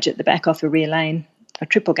garage at the back off a rear lane, a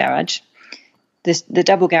triple garage. The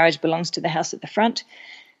double garage belongs to the house at the front.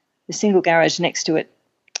 The single garage next to it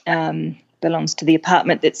belongs to the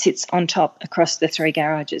apartment that sits on top across the three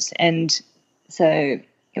garages. And so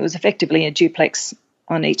it was effectively a duplex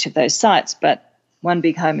on each of those sites, but one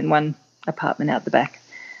big home and one apartment out the back.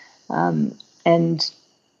 And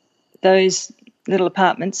those little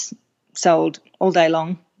apartments sold all day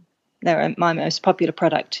long. They were my most popular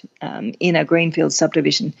product in a greenfield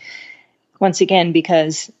subdivision. Once again,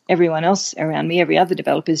 because everyone else around me, every other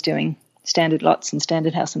developer is doing standard lots and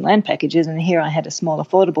standard house and land packages, and here I had a small,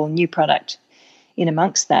 affordable new product in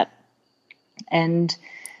amongst that, and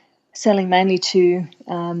selling mainly to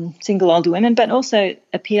single older women, but also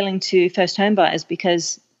appealing to first home buyers,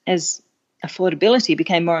 because as affordability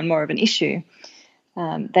became more and more of an issue,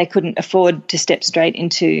 they couldn't afford to step straight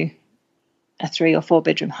into a 3 or 4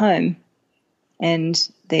 bedroom home, and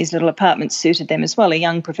these little apartments suited them as well. A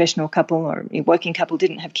young professional couple or a working couple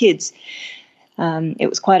didn't have kids. It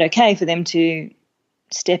was quite okay for them to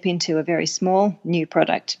step into a very small new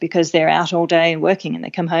product because they're out all day and working, and they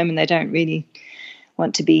come home and they don't really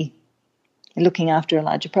want to be looking after a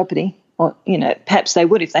larger property. Or, perhaps they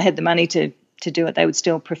would if they had the money to do it. They would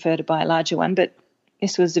still prefer to buy a larger one, but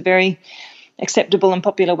this was a very acceptable and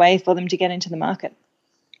popular way for them to get into the market.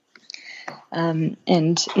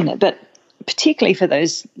 But particularly for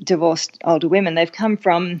those divorced older women, they've come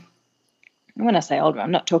from, when I say older,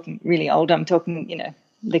 I'm not talking really old, I'm talking,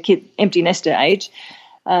 the empty nester age.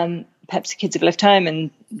 Perhaps the kids have left home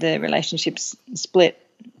and the relationship's split,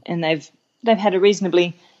 and they've had a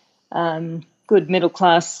reasonably good middle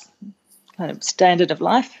class kind of standard of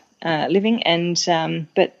life living, and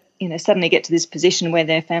but suddenly get to this position where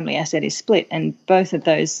their family asset is split, and both of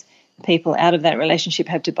those people out of that relationship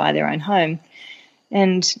have to buy their own home,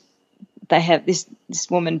 and they have this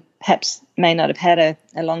woman perhaps may not have had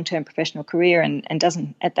a long-term professional career and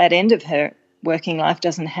doesn't, at that end of her working life,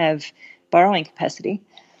 doesn't have borrowing capacity,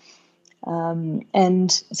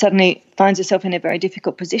 and suddenly finds herself in a very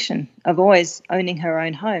difficult position of always owning her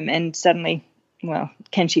own home, and suddenly, well,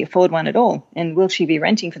 can she afford one at all, and will she be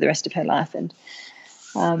renting for the rest of her life? And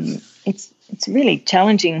it's a really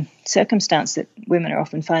challenging circumstance that women are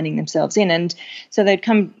often finding themselves in, and so they'd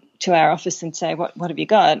come to our office and say, what have you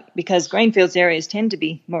got? Because greenfields areas tend to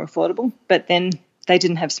be more affordable, but then they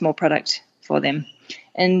didn't have small product for them.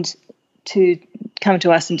 And to come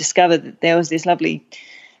to us and discover that there was this lovely,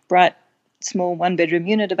 bright, small one-bedroom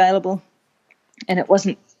unit available, and it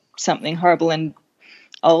wasn't something horrible and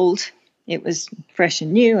old. It was fresh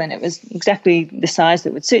and new, and it was exactly the size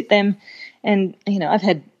that would suit them. And, I've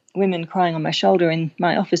had women crying on my shoulder in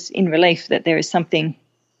my office in relief that there is something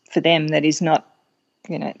for them that is not,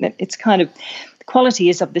 that it's kind of, the quality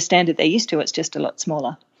is of the standard they're used to, it's just a lot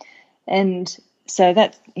smaller. And so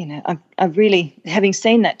that, I've really, having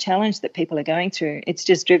seen that challenge that people are going through, it's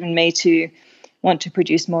just driven me to want to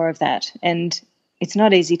produce more of that. And it's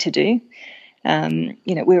not easy to do.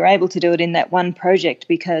 We were able to do it in that one project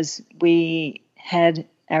because we had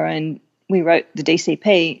we wrote the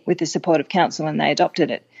DCP with the support of council, and they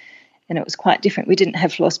adopted it. And it was quite different. We didn't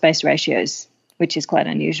have floor space ratios, which is quite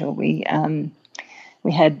unusual. We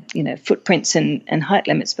had, footprints and height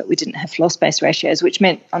limits, but we didn't have floor space ratios, which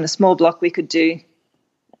meant on a small block we could do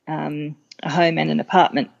a home and an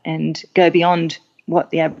apartment and go beyond what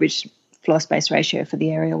the average floor space ratio for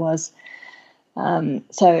the area was. And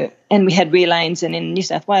we had rear lanes, and in New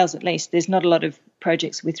South Wales at least, there's not a lot of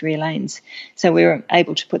projects with rear lanes. So we were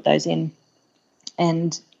able to put those in.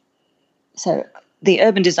 And so the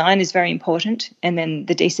urban design is very important, and then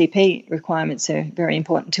the DCP requirements are very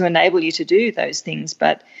important to enable you to do those things.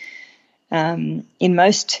 But in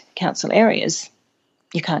most council areas,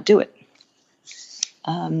 you can't do it.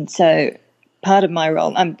 So part of my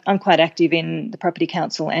role, I'm quite active in the Property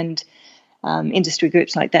Council and industry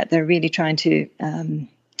groups like that. They're really trying to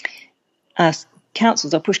ask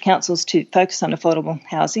councils or push councils to focus on affordable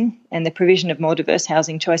housing and the provision of more diverse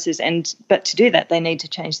housing choices. But to do that, they need to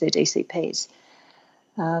change their DCPs.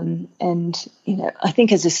 And, I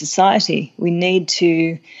think as a society, we need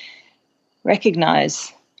to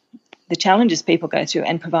recognise the challenges people go through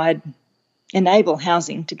and enable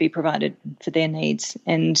housing to be provided for their needs.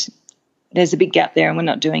 And there's a big gap there, and we're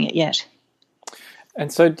not doing it yet.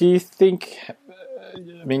 And so do you think,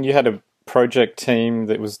 you had a project team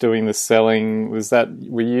that was doing the selling.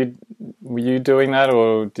 Were you doing that,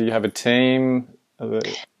 or do you have a team?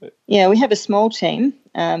 Yeah, we have a small team,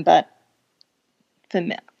 but for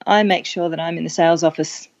me, I make sure that I'm in the sales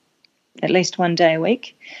office at least one day a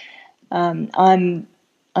week.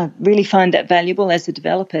 I really find that valuable as a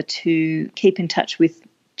developer to keep in touch with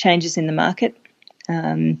changes in the market,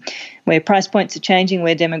 where price points are changing,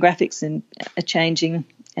 where demographics are changing,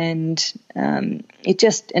 and it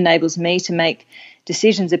just enables me to make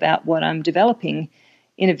decisions about what I'm developing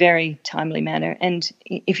in a very timely manner. And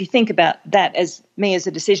if you think about that as me as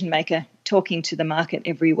a decision maker talking to the market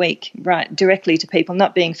every week, right, directly to people,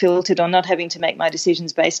 not being filtered or not having to make my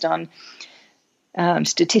decisions based on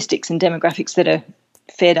statistics and demographics that are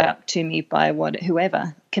fed up to me by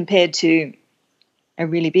whoever, compared to a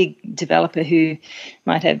really big developer who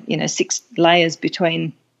might have 6 layers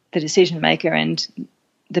between the decision maker and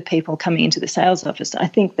the people coming into the sales office. I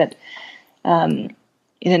think that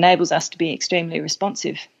it enables us to be extremely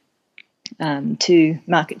responsive to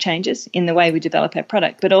market changes in the way we develop our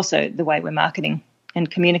product, but also the way we're marketing and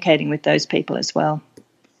communicating with those people as well.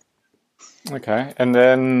 Okay, and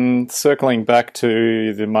then circling back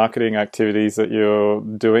to the marketing activities that you're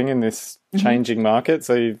doing in this changing market,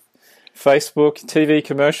 so Facebook, TV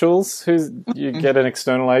commercials, you get an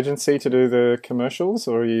external agency to do the commercials,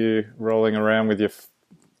 or are you rolling around with your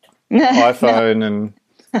iPhone and...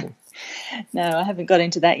 No, I haven't got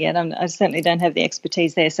into that yet. I certainly don't have the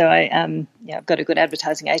expertise there. So I've got a good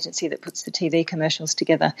advertising agency that puts the TV commercials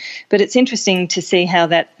together. But it's interesting to see how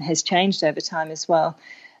that has changed over time as well.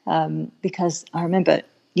 Because I remember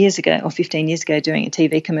years ago, or 15 years ago, doing a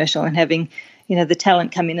TV commercial and having, the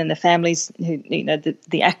talent come in and the families, who,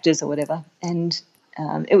 the actors or whatever. And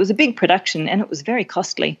it was a big production, and it was very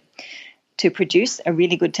costly to produce a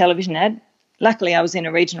really good television ad. Luckily, I was in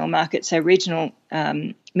a regional market, so regional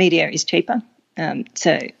media is cheaper.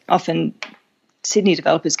 So often Sydney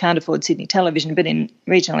developers can't afford Sydney television, but in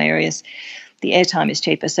regional areas, the airtime is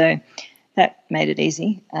cheaper. So that made it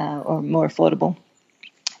easy or more affordable.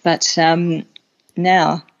 But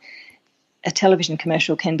now a television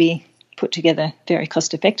commercial can be put together very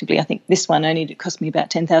cost effectively. I think this one only cost me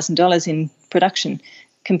about $10,000 in production,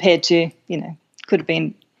 compared to, could have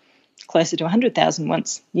been closer to $100,000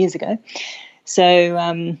 once years ago. So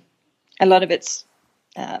a lot of it's,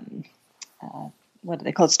 what are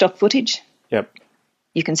they called, stock footage. Yep.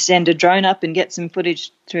 You can send a drone up and get some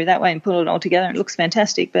footage through that way and pull it all together, and it looks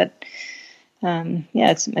fantastic. But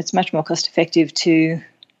it's much more cost effective to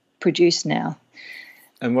produce now.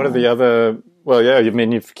 And what are the other? Well, yeah, you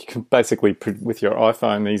can basically, with your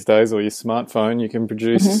iPhone these days or your smartphone, you can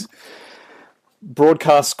produce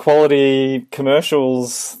broadcast quality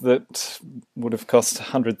commercials that would have cost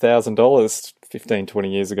 $100,000 15,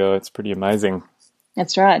 20 years ago. It's pretty amazing.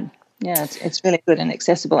 That's right. Yeah, it's really good and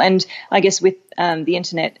accessible. And I guess with the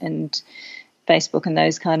internet and Facebook and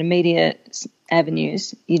those kind of media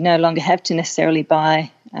avenues, you no longer have to necessarily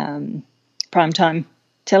buy primetime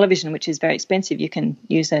television, which is very expensive. You can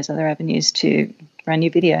use those other avenues to run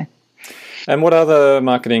your video. And what other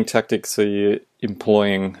marketing tactics are you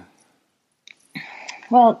employing?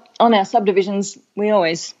 Well, on our subdivisions, we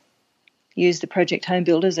always use the project home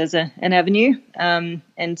builders as an avenue.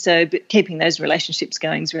 And so keeping those relationships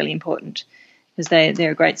going is really important, because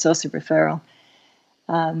they're a great source of referral.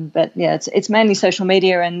 But yeah, it's mainly social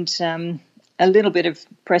media and a little bit of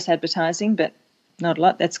press advertising, but not a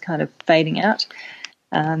lot. That's kind of fading out.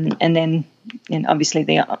 And then obviously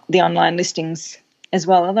the online listings as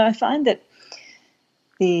well. Although I find that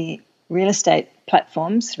the real estate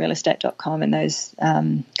platforms, realestate.com and those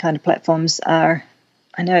kind of platforms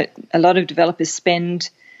I know a lot of developers spend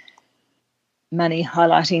money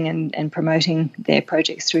highlighting and promoting their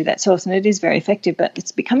projects through that source, and it is very effective, but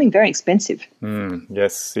it's becoming very expensive.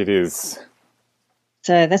 Yes, it is.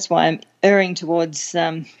 So that's why I'm erring towards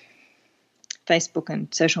Facebook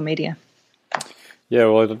and social media. Yeah,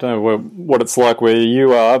 well, I don't know what it's like where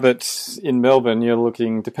you are, but in Melbourne, you're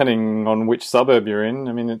looking, depending on which suburb you're in,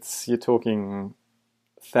 you're talking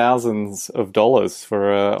thousands of dollars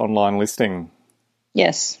for an online listing.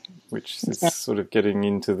 Yes. Which is sort of getting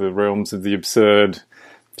into the realms of the absurd,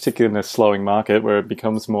 particularly in a slowing market where it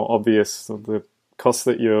becomes more obvious the costs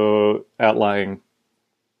that you're outlaying.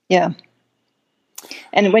 Yeah.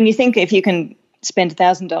 And when you think if you can spend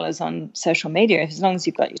 $1,000 on social media, as long as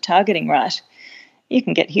you've got your targeting right, you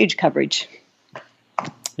can get huge coverage.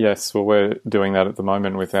 Yes, well, we're doing that at the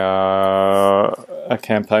moment with a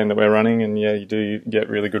campaign that we're running, and yeah, you do get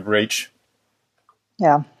really good reach.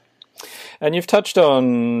 Yeah. And you've touched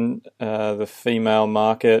on the female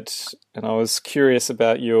market, and I was curious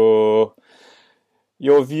about your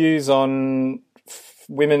views on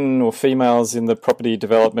women or females in the property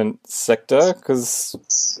development sector, because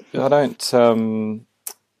I don't.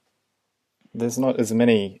 There's not as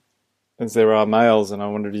many as there are males, and I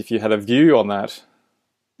wondered if you had a view on that.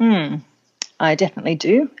 I definitely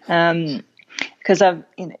do, because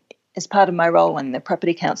as part of my role in the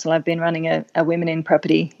Property Council, I've been running a Women in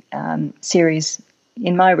Property series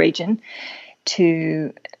in my region,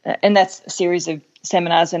 and that's a series of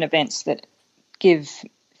seminars and events that give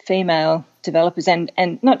female developers and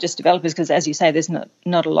not just developers, because as you say, there's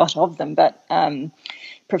not a lot of them, but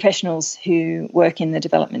professionals who work in the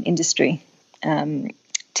development industry,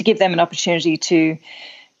 to give them an opportunity to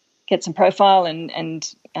get some profile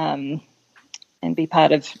and be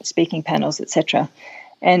part of speaking panels, etc.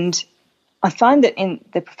 And I find that in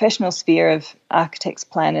the professional sphere of architects,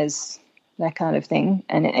 planners, that kind of thing,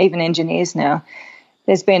 and even engineers now,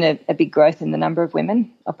 there's been a big growth in the number of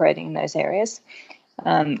women operating in those areas,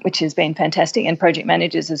 which has been fantastic, and project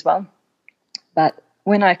managers as well. But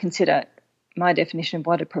when I consider my definition of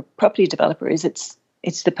what a property developer is,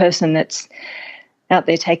 it's the person that's out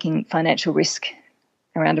there taking financial risk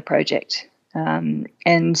around a project, and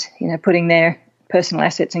putting their personal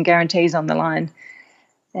assets and guarantees on the line.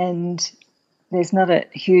 And there's not a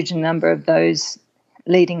huge number of those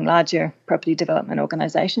leading larger property development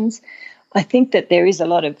organisations. I think that there is a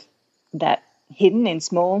lot of that hidden in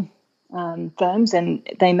small firms, and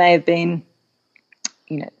they may have been,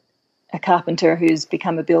 a carpenter who's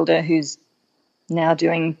become a builder who's now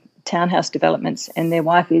doing townhouse developments, and their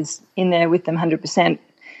wife is in there with them 100%,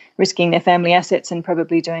 risking their family assets and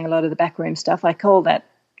probably doing a lot of the backroom stuff. I call that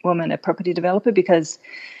woman a property developer because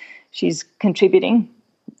she's contributing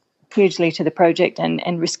hugely to the project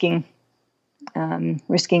and risking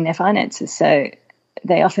their finances. So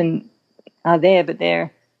they often are there, but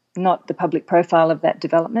they're not the public profile of that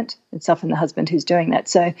development. It's often the husband who's doing that.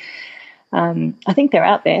 So I think they're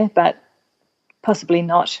out there, but possibly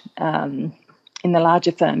not in the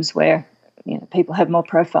larger firms where people have more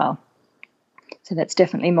profile. So that's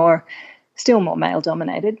definitely still more male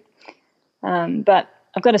dominated. But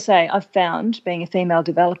I've got to say, I've found being a female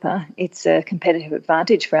developer, it's a competitive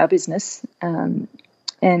advantage for our business. And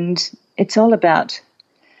it's all about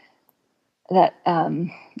that,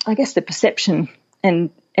 I guess, the perception, and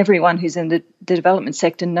everyone who's in the development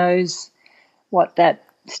sector knows what that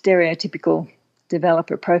stereotypical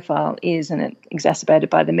developer profile is, and it's exacerbated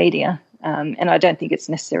by the media. And I don't think it's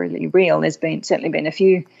necessarily real. There's certainly been a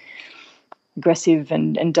few aggressive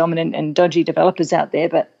and dominant and dodgy developers out there,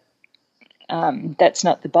 but that's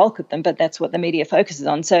not the bulk of them, but that's what the media focuses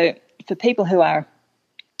on. So for people who are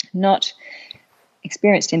not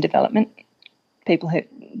experienced in development,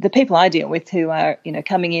 the people I deal with who are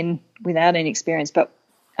coming in without any experience but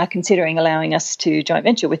are considering allowing us to joint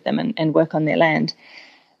venture with them and work on their land,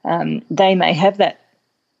 they may have that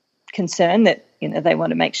concern that they want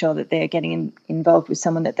to make sure that they're getting involved with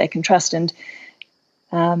someone that they can trust. And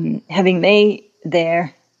having me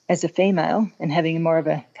there as a female and having more of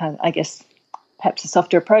a kind of, I guess, perhaps a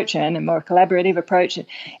softer approach and a more collaborative approach,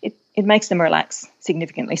 it makes them relax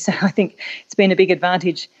significantly. So I think it's been a big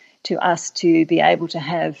advantage to us to be able to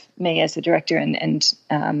have me as the director and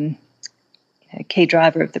key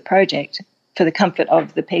driver of the project for the comfort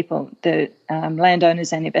of the people, the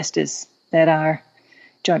landowners and investors that are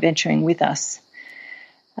joint venturing with us.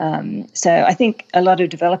 So I think a lot of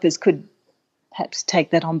developers could perhaps take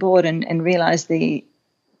that on board and realise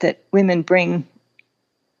that women bring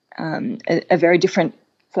a very different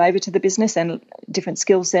flavour to the business and different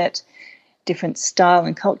skill set, different style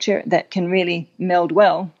and culture that can really meld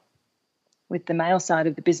well with the male side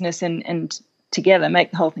of the business and together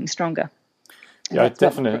make the whole thing stronger. Yeah, I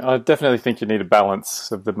definitely think you need a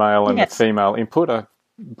balance of the male and the female input. I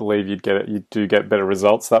believe you do get better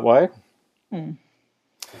results that way.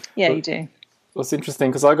 Yeah, you do. It's interesting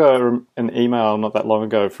because I got an email not that long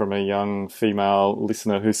ago from a young female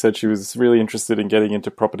listener who said she was really interested in getting into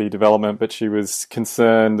property development, but she was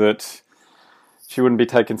concerned that she wouldn't be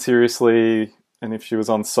taken seriously, and if she was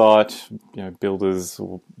on site, builders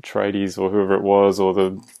or tradies or whoever it was, or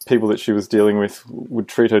the people that she was dealing with would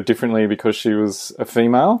treat her differently because she was a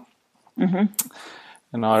female. Mm-hmm.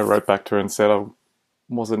 And I wrote back to her and said I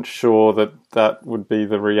wasn't sure that would be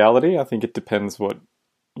the reality. I think it depends what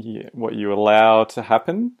you allow to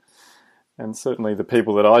happen. And certainly the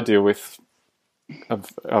people that I deal with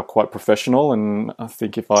are quite professional, and I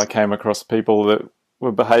think if I came across people that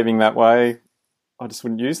were behaving that way, I just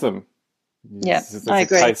wouldn't use them. Yeah, I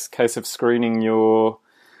agree. A case of screening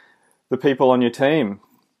the people on your team.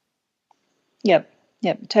 Yep,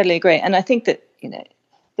 totally agree. And I think that,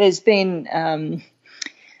 there's been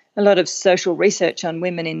a lot of social research on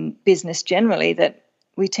women in business generally, that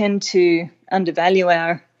we tend to undervalue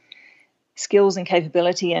our skills and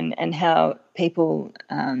capability and how people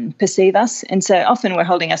perceive us. And so often we're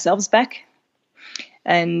holding ourselves back.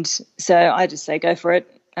 And so I just say go for it.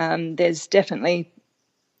 There's definitely,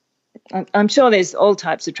 I'm sure there's all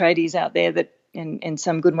types of tradies out there, that and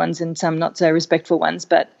some good ones and some not so respectful ones.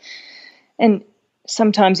 And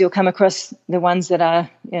sometimes you'll come across the ones that are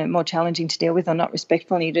more challenging to deal with or not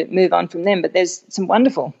respectful, and you need to move on from them. But there's some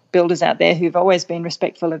wonderful builders out there who've always been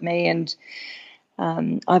respectful of me, and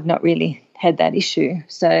I've not really had that issue.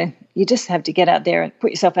 So you just have to get out there and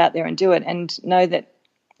put yourself out there and do it, and know that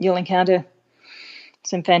you'll encounter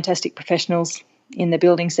some fantastic professionals in the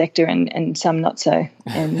building sector and some not so.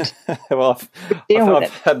 And well,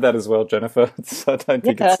 I've had that as well, Jennifer. I don't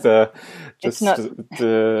think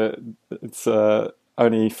it's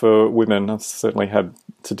only for women. I've certainly had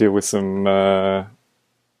to deal with some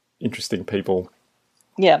interesting people.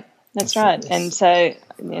 Yeah, that's right. And so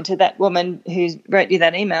to that woman who wrote you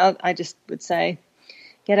that email, I just would say,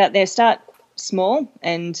 get out there, start small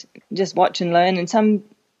and just watch and learn. And some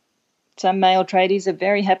male tradies are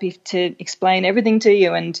very happy to explain everything to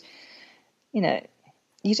you, and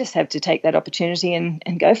you just have to take that opportunity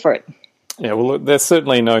and go for it. Yeah, well, there's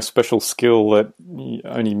certainly no special skill that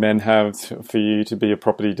only men have for you to be a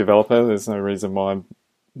property developer. There's no reason why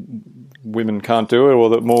women can't do it, or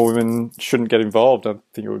that more women shouldn't get involved. I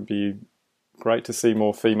think it would be great to see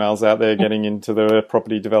more females out there getting into the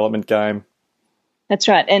property development game. That's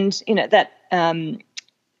right. And, that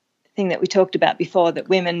thing that we talked about before, that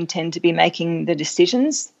women tend to be making the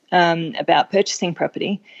decisions about purchasing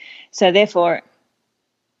property. So therefore,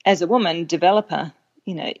 as a woman developer,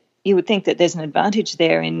 you would think that there's an advantage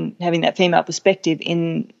there in having that female perspective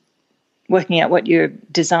in working out what you're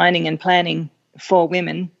designing and planning for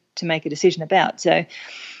women to make a decision about. So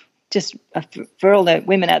just for all the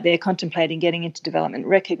women out there contemplating getting into development,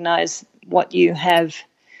 recognise what you have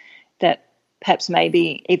that perhaps may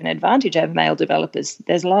be even an advantage over male developers.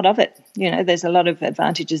 There's a lot of it. There's a lot of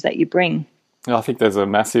advantages that you bring. I think there's a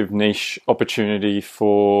massive niche opportunity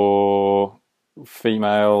for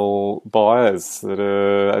female buyers that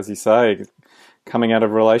are, as you say, coming out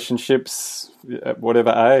of relationships at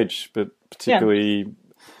whatever age, but particularly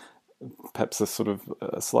perhaps a sort of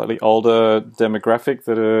a slightly older demographic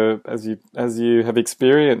that are, as you have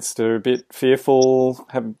experienced, are a bit fearful,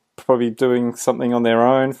 have probably doing something on their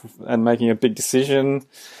own and making a big decision.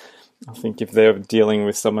 I think if they're dealing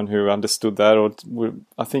with someone who understood that,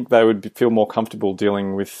 I think they would feel more comfortable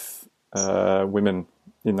dealing with women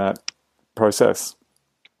in that process.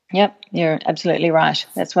 Yep, you're absolutely right.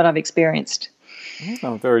 That's what I've experienced.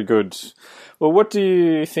 Oh, very good. Well, what do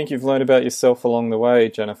you think you've learned about yourself along the way,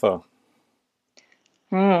 Jennifer?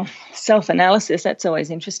 Self-analysis, that's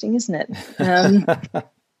always interesting, isn't it?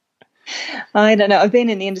 I don't know. I've been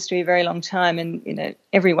in the industry a very long time, and,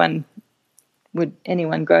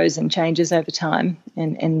 anyone grows and changes over time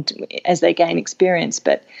and as they gain experience.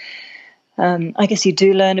 But I guess you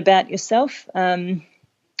do learn about yourself.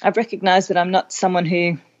 I've recognised that I'm not someone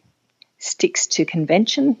who sticks to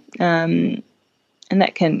convention, and I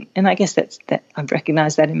guess that I've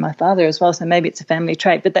recognised that in my father as well. So maybe it's a family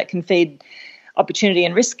trait, but that can feed opportunity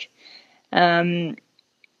and risk. I'm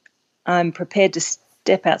prepared to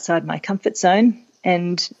step outside my comfort zone,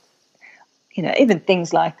 and even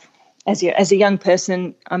things like as a young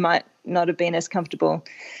person, I might not have been as comfortable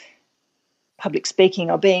public speaking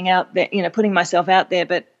or being out there, putting myself out there,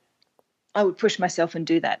 but I would push myself and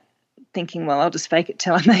do that, thinking, well, I'll just fake it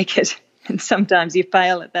till I make it. And sometimes you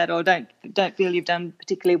fail at that, or don't feel you've done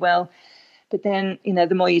particularly well. But then,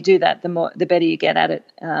 the more you do that, the better you get at it.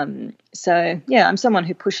 So yeah, I'm someone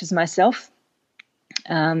who pushes myself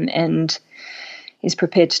and is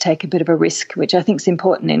prepared to take a bit of a risk, which I think is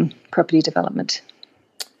important in property development.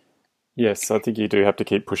 Yes, I think you do have to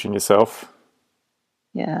keep pushing yourself.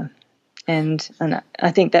 Yeah. And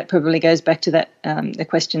I think that probably goes back to that the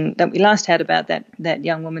question that we last had about that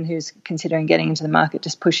young woman who's considering getting into the market.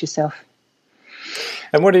 Just push yourself.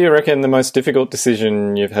 And what do you reckon the most difficult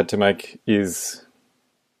decision you've had to make is,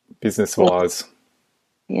 business-wise?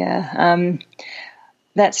 Yeah,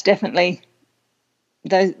 that's definitely,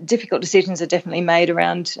 those difficult decisions are definitely made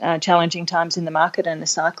around challenging times in the market and the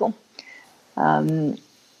cycle. And,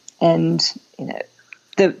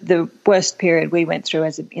 the worst period we went through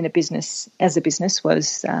as a business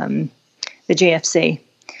was the GFC,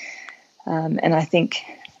 and I think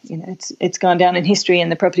it's gone down in history in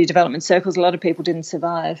the property development circles. A lot of people didn't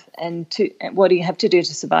survive, and what do you have to do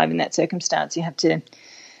to survive in that circumstance? You have to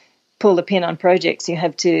pull the pin on projects. You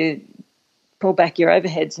have to pull back your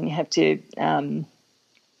overheads, and you have to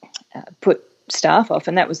put staff off.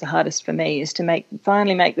 And that was the hardest for me, is to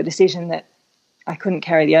finally make the decision that I couldn't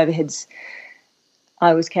carry the overheads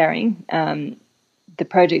I was carrying. The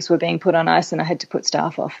projects were being put on ice, and I had to put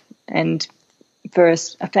staff off. And for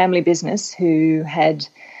a family business who had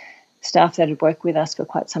staff that had worked with us for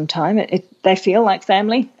quite some time, they feel like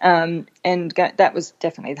family, and that was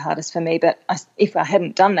definitely the hardest for me. But if I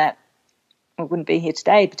hadn't done that, I wouldn't be here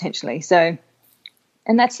today, potentially. So,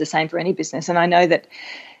 and that's the same for any business. And I know that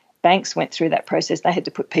banks went through that process. They had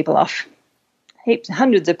to put people off.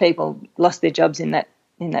 Hundreds of people lost their jobs in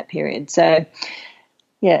that period. So,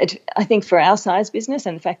 yeah, I think for our size business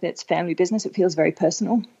and the fact that it's family business, it feels very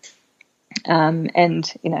personal.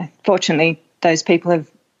 And fortunately, those people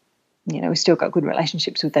have, we've still got good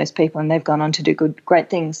relationships with those people, and they've gone on to do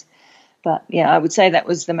great things. But yeah, I would say that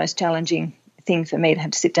was the most challenging thing for me, to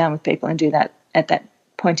have to sit down with people and do that at that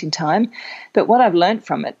point in time. But what I've learned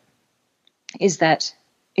from it is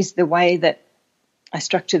the way that I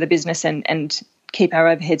structure the business and keep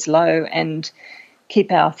our overheads low and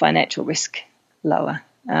keep our financial risk lower.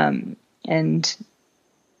 And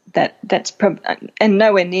that's and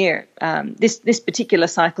nowhere near this particular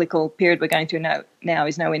cyclical period we're going through now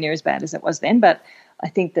is nowhere near as bad as it was then. But I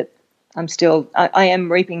think that I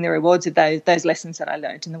am reaping the rewards of those lessons that I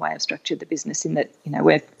learned in the way I've structured the business, in that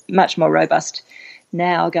we're much more robust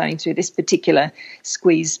now going through this particular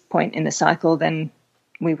squeeze point in the cycle than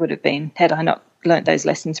we would have been had I not learnt those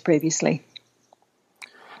lessons previously.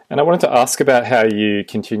 And I wanted to ask about how you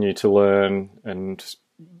continue to learn, and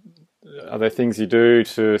are there things you do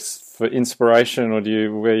for inspiration, or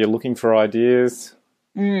where you're looking for ideas?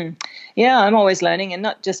 Yeah, I'm always learning, and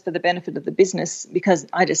not just for the benefit of the business, because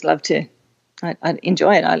I just love I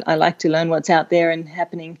enjoy it. I like to learn what's out there and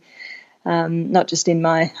happening, not just in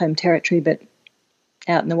my home territory, but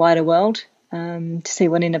out in the wider world, to see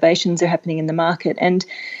what innovations are happening in the market. And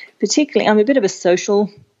particularly, I'm a bit of a social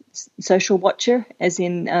watcher, as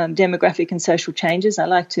in demographic and social changes. I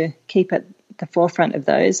like to keep at the forefront of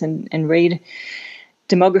those and read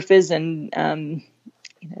demographers and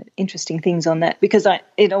interesting things on that, because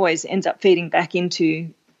it always ends up feeding back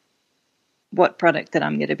into what product that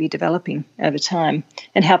I'm going to be developing over time,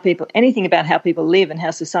 and anything about how people live and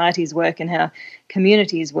how societies work and how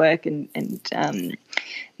communities work, and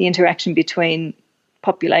the interaction between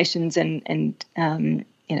populations and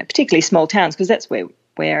particularly small towns, because that's where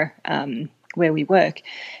we work.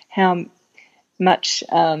 How much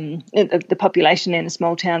the population in a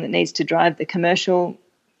small town that needs to drive the commercial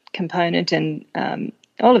component, and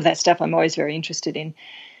all of that stuff I'm always very interested in.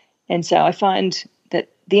 And so I find that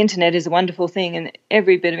the internet is a wonderful thing, and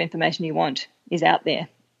every bit of information you want is out there.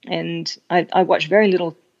 And I watch very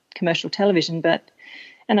little commercial television,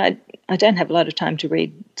 and I don't have a lot of time to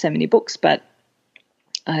read so many books, but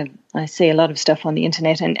I see a lot of stuff on the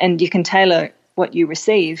internet, and you can tailor what you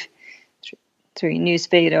receive through your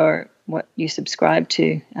newsfeed or what you subscribe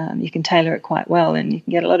to. You can tailor it quite well, and you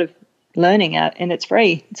can get a lot of learning out, and it's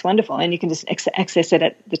free. It's wonderful, and you can just access it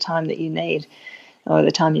at the time that you need or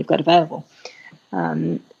the time you've got available.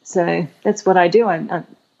 So that's what I do. I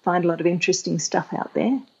find a lot of interesting stuff out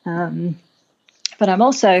there. But I'm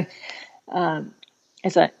also,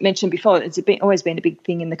 as I mentioned before, it's always been a big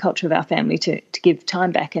thing in the culture of our family to give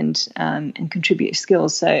time back and contribute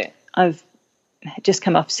skills. So I've just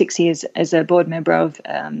come off 6 years as a board member of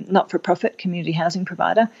not-for-profit community housing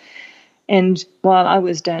provider. And while I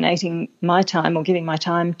was donating my time or giving my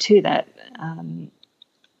time to that,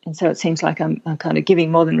 and so it seems like I'm kind of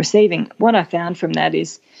giving more than receiving, what I found from that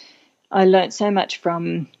is I learnt so much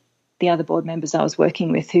from the other board members I was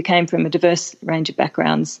working with, who came from a diverse range of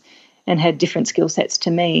backgrounds and had different skill sets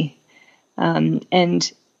to me.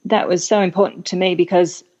 And that was so important to me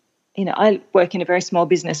because, I work in a very small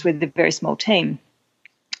business with a very small team.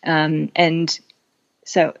 And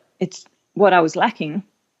so it's what I was lacking,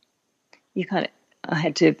 I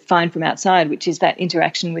had to find from outside, which is that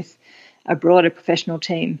interaction with a broader professional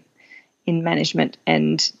team in management.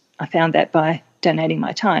 And I found that by donating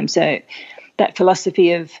my time. So that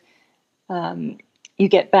philosophy of you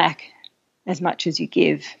get back as much as you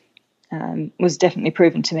give was definitely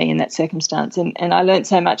proven to me in that circumstance. And I learned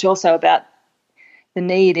so much also about the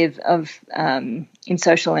need of in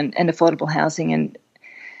social and affordable housing,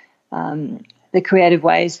 and the creative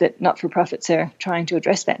ways that not-for-profits are trying to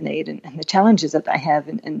address that need and the challenges that they have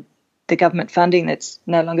and the government funding that's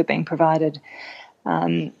no longer being provided.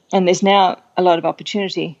 And there's now a lot of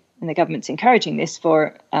opportunity, and the government's encouraging this,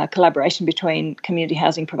 for collaboration between community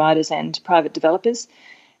housing providers and private developers.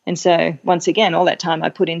 And so, once again, all that time I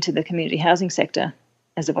put into the community housing sector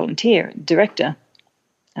as a volunteer director.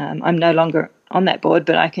 I'm no longer on that board,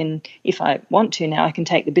 but I can, if I want to now, I can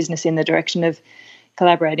take the business in the direction of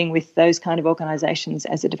collaborating with those kind of organisations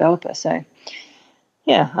as a developer. So,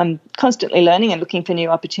 yeah, I'm constantly learning and looking for new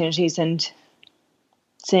opportunities and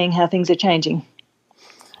seeing how things are changing.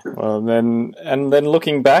 Well, then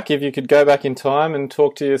looking back, if you could go back in time and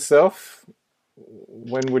talk to yourself,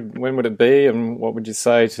 when would it be, and what would you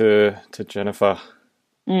say to Jennifer?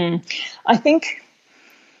 I think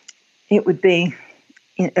it would be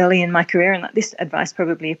early in my career, and this advice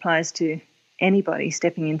probably applies to anybody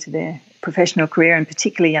stepping into their professional career, and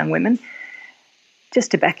particularly young women,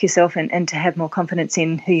 just to back yourself and to have more confidence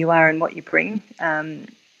in who you are and what you bring.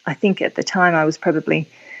 I think at the time I was probably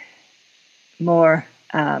more...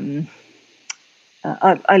 I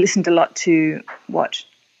listened a lot to what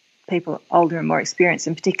people older and more experienced,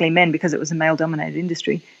 and particularly men, because it was a male-dominated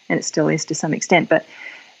industry, and it still is to some extent. But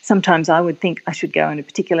sometimes I would think I should go in a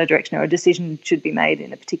particular direction, or a decision should be made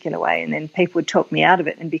in a particular way, and then people would talk me out of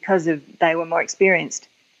it. And because they were more experienced,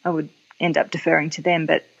 I would end up deferring to them.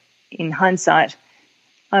 But in hindsight,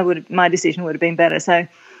 my decision would have been better. So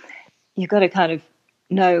you've got to kind of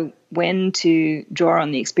know when to draw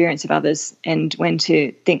on the experience of others and when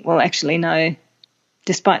to think, well, actually, no,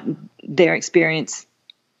 despite their experience,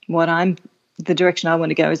 the direction I want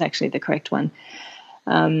to go is actually the correct one.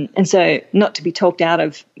 And so not to be talked out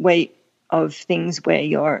of things where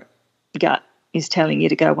your gut is telling you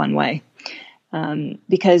to go one way.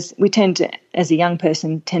 Because we tend to, as a young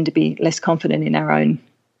person, to be less confident in our own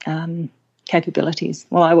capabilities.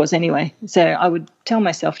 Well, I was anyway. So I would tell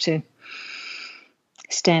myself to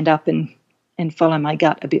stand up and follow my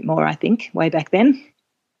gut a bit more, I think, way back then.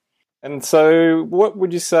 And so what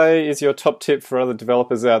would you say is your top tip for other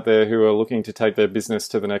developers out there who are looking to take their business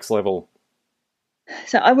to the next level?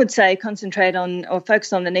 So I would say concentrate on or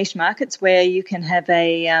focus on the niche markets where you can have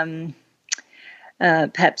a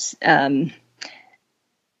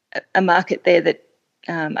market there that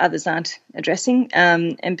others aren't addressing,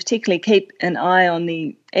 and particularly keep an eye on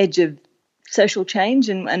the edge of social change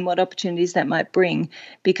and what opportunities that might bring,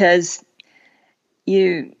 because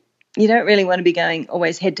you don't really want to be going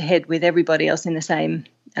always head to head with everybody else in the same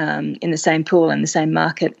pool and the same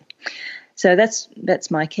market. So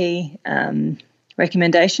that's my key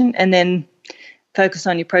recommendation. And then focus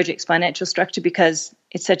on your project's financial structure, because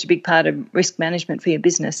it's such a big part of risk management for your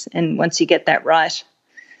business. And once you get that right,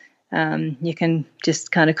 you can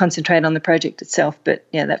just kind of concentrate on the project itself. But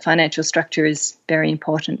yeah, that financial structure is very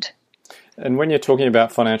important. And when you're talking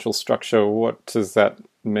about financial structure, what does that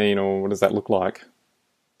mean, or what does that look like?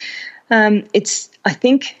 It's, I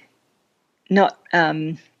think, not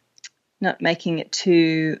making it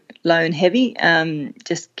too loan heavy.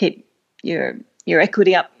 Just keep your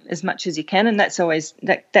equity up as much as you can, and that's always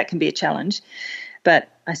that can be a challenge. But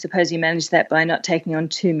I suppose you manage that by not taking on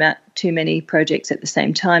too many projects at the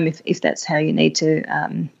same time, if that's how you need to,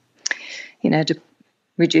 to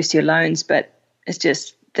reduce your loans. But it's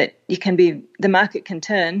just that the market can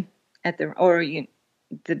turn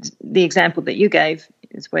the example that you gave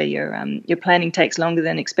is where your planning takes longer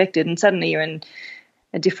than expected, and suddenly you're in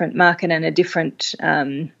a different market and a different.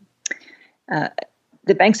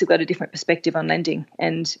 The banks have got a different perspective on lending,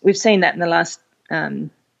 and we've seen that in the last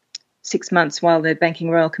 6 months while the Banking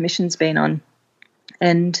Royal Commission's been on,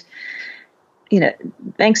 and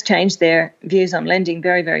banks changed their views on lending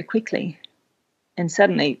very, very quickly, and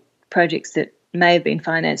suddenly projects that may have been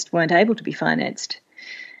financed weren't able to be financed,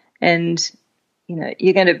 and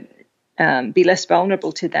you're going to be less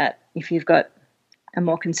vulnerable to that if you've got a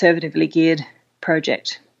more conservatively geared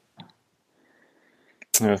project.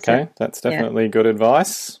 Okay, that's definitely good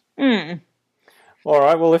advice. Mm. All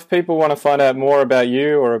right, well, if people want to find out more about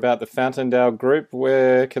you or about the Fountaindale Group,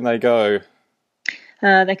 where can they go?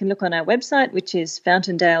 They can look on our website, which is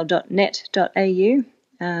fountaindale.net.au.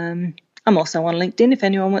 I'm also on LinkedIn if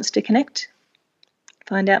anyone wants to connect.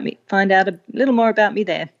 Find out a little more about me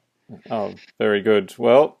there. Oh, very good.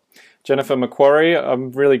 Well, Jennifer Macquarie,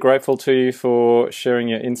 I'm really grateful to you for sharing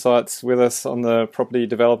your insights with us on the Property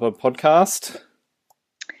Developer Podcast.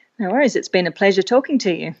 No worries. It's been a pleasure talking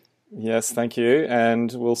to you. Yes, thank you.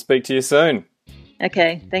 And we'll speak to you soon.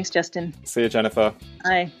 Okay. Thanks, Justin. See you, Jennifer.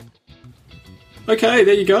 Bye. Okay,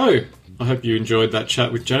 there you go. I hope you enjoyed that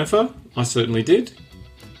chat with Jennifer. I certainly did.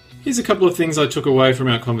 Here's a couple of things I took away from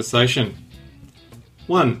our conversation.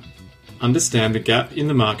 1. Understand the gap in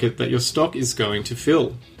the market that your stock is going to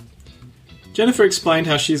fill. Jennifer explained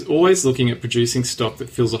how she's always looking at producing stock that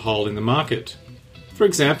fills a hole in the market. For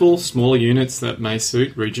example, smaller units that may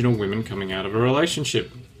suit regional women coming out of a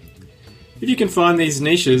relationship. If you can find these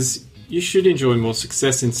niches, you should enjoy more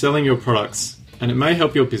success in selling your products, and it may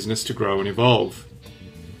help your business to grow and evolve.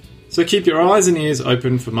 So keep your eyes and ears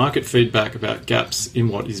open for market feedback about gaps in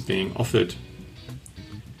what is being offered.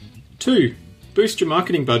 2. Boost your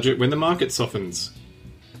marketing budget when the market softens.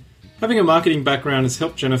 Having a marketing background has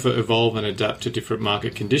helped Jennifer evolve and adapt to different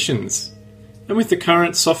market conditions. And with the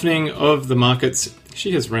current softening of the markets,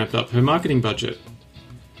 she has ramped up her marketing budget.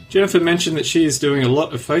 Jennifer mentioned that she is doing a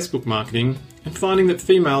lot of Facebook marketing and finding that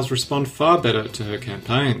females respond far better to her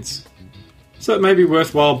campaigns. So it may be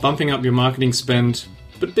worthwhile bumping up your marketing spend,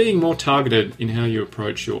 but being more targeted in how you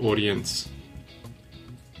approach your audience.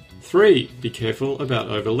 3. Be careful about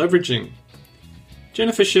over-leveraging.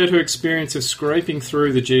 Jennifer shared her experience of scraping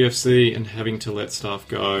through the GFC and having to let staff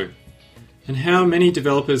go, and how many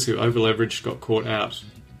developers who over-leveraged got caught out.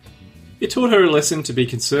 It taught her a lesson to be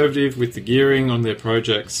conservative with the gearing on their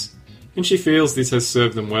projects, and she feels this has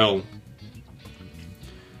served them well.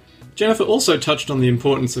 Jennifer also touched on the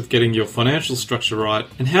importance of getting your financial structure right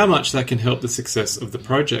and how much that can help the success of the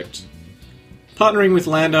project. Partnering with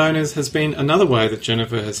landowners has been another way that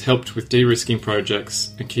Jennifer has helped with de-risking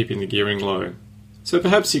projects and keeping the gearing low. So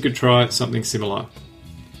perhaps you could try something similar.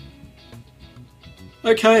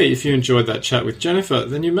 Okay, if you enjoyed that chat with Jennifer,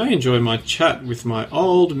 then you may enjoy my chat with my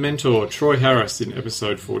old mentor Troy Harris in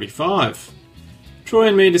episode 45. Troy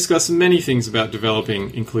and me discuss many things about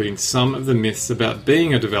developing, including some of the myths about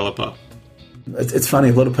being a developer. It's funny,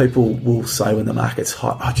 a lot of people will say when the market's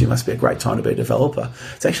hot, oh gee, must be a great time to be a developer.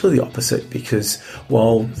 It's actually the opposite, because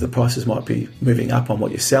while the prices might be moving up on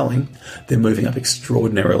what you're selling, they're moving up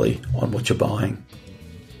extraordinarily on what you're buying.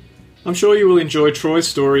 I'm sure you will enjoy Troy's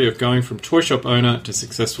story of going from toy shop owner to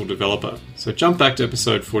successful developer, so jump back to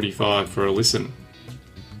episode 45 for a listen.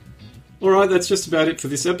 Alright, that's just about it for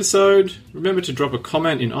this episode. Remember to drop a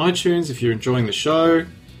comment in iTunes if you're enjoying the show.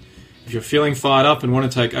 If you're feeling fired up and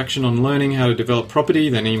want to take action on learning how to develop property,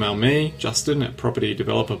 then email me, Justin, at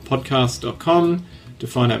propertydeveloperpodcast.com to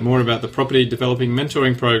find out more about the Property Developing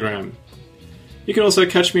Mentoring Program. You can also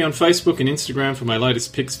catch me on Facebook and Instagram for my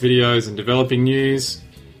latest pics, videos and developing news.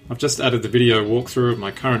 I've just added the video walkthrough of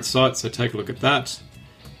my current site, so take a look at that.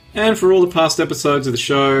 And for all the past episodes of the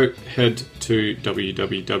show, head to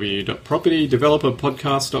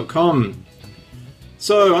www.propertydeveloperpodcast.com.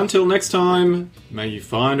 So until next time, may you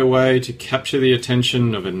find a way to capture the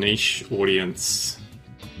attention of a niche audience.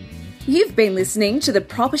 You've been listening to the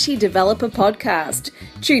Property Developer Podcast.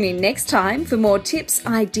 Tune in next time for more tips,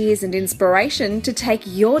 ideas and inspiration to take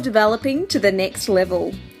your developing to the next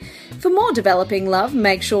level. For more developing love,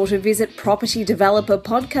 make sure to visit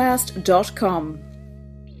propertydeveloperpodcast.com.